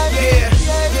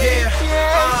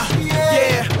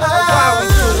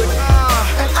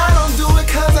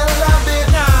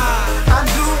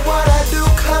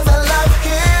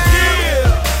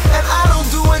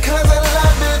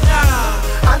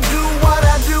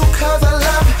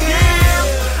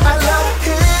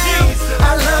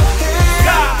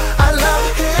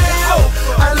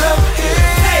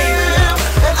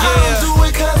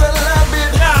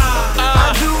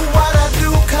do what I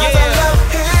do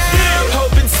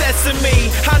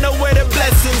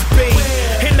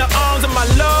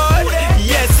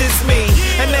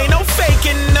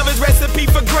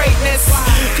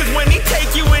Cause when he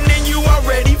take you in, then you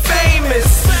already famous.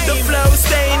 The flow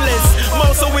stainless,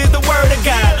 most is the word of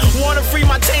God. Wanna free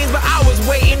my chains, but I was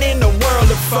waiting in the world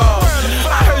to fall.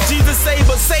 I heard Jesus say,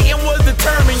 but Satan was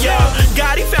determined, y'all.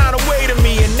 God, he found a way to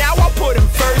me, and now I put him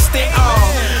first in all.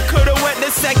 Could've went the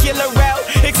secular route,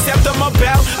 except I'm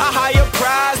about a higher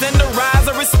prize than the rise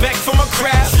of respect from a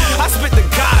crowd. I spit the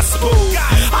gospel,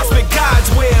 I spit God's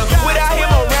will. Without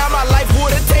him around, my life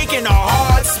would've taken a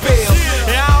hard spill.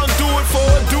 And I don't do it for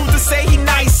a dude to say he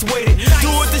nice with it.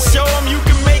 Do it to show him you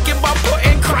can make it by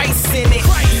putting Christ in it.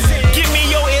 Give me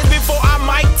your ears before I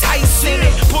Mike Tyson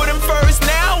it. Put him first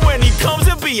now, when he comes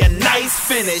it'll be a nice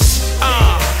finish.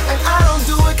 And I don't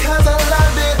do it cause I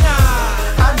love it.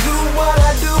 I do what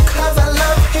I do cause I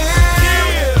love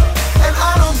him. And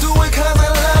I don't do it cause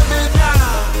I love it.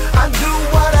 I do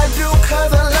what I do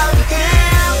cause I love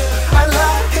him. I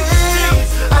love him.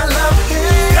 I love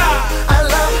him. I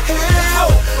love him.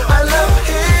 I love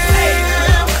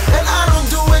him. And I don't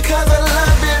do it cause I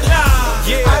love it.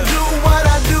 I do what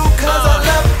I do cause I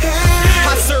love him.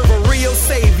 I serve a real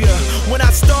savior. When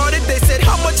I started, they said,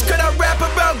 how much could I rap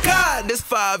about God? This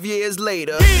 5 years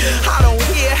later, I don't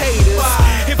hear haters.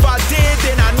 If I did,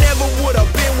 then I never would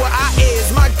have been where I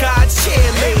is. My God's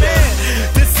cheerleader.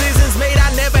 Decisions made,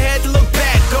 I never had to look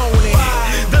back on it.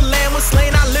 The lamb was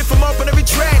slain, I lift him up on every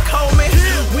track, homie.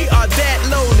 We are that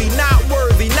lowly, not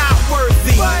worthy, not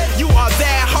worthy. You are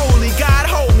that holy, God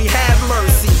hold me, have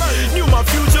mercy. Knew my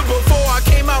future before I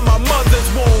came out my mother's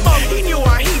womb. He knew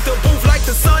I heat the booth like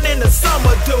the sun in the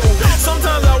summer do.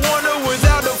 Sometimes I wonder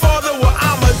without the Father what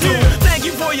I'ma do. Thank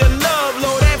you for your love,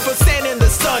 Lord, and for sending the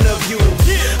Son of you.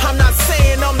 I'm not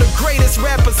saying I'm the greatest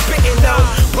rapper spitting though,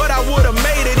 but I would've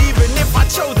made it even if I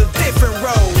chose a different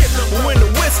road. When the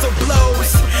whistle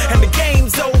blows and the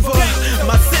game's over,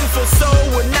 my sinful soul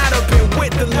would not have been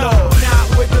with the Lord.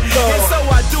 And so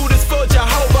I do this for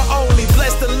Jehovah only.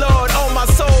 Bless the Lord, oh my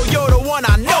soul, you're the one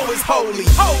I know is holy.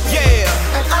 Oh yeah.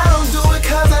 And I don't do it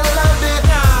cause I love it.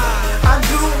 I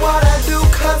do what I do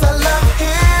cause I love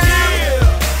him.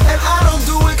 And I don't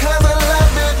do it cause I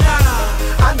love it.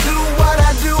 I do what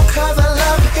I do cause I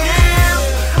love him.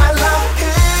 I love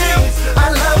him. I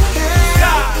love him.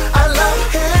 I love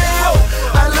him.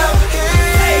 I love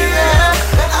him.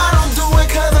 And I don't do it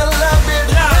cause I love it.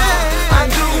 I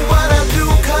do what I do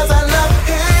cause I love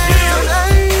him.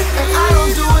 And I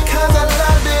don't do it cause I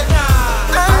love it.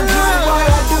 I do what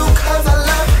I do cause I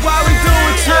love him. Why we do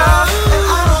it, y'all? And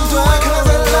I don't do it cause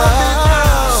I love it.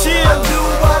 I do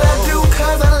what I do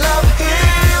cause I love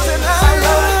him. And I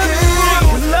love him.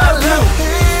 I love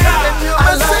him.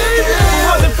 I love him. If it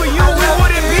wasn't for you, we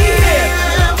wouldn't be here.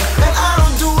 And I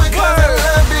don't do it cause I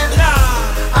love it.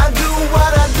 I do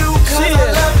what I do cause I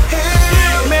love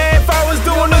him. Man, if I was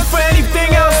doing this for anything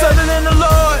else other than the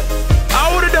Lord, I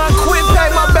would've done quit,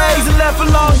 packed my bags, and left a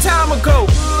long time ago.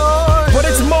 But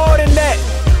it's more than that.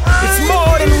 It's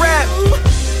more than rap.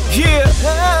 Yeah.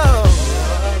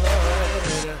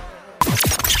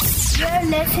 You're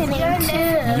listening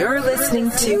to You're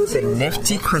listening to The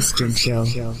Nifty Christian Show.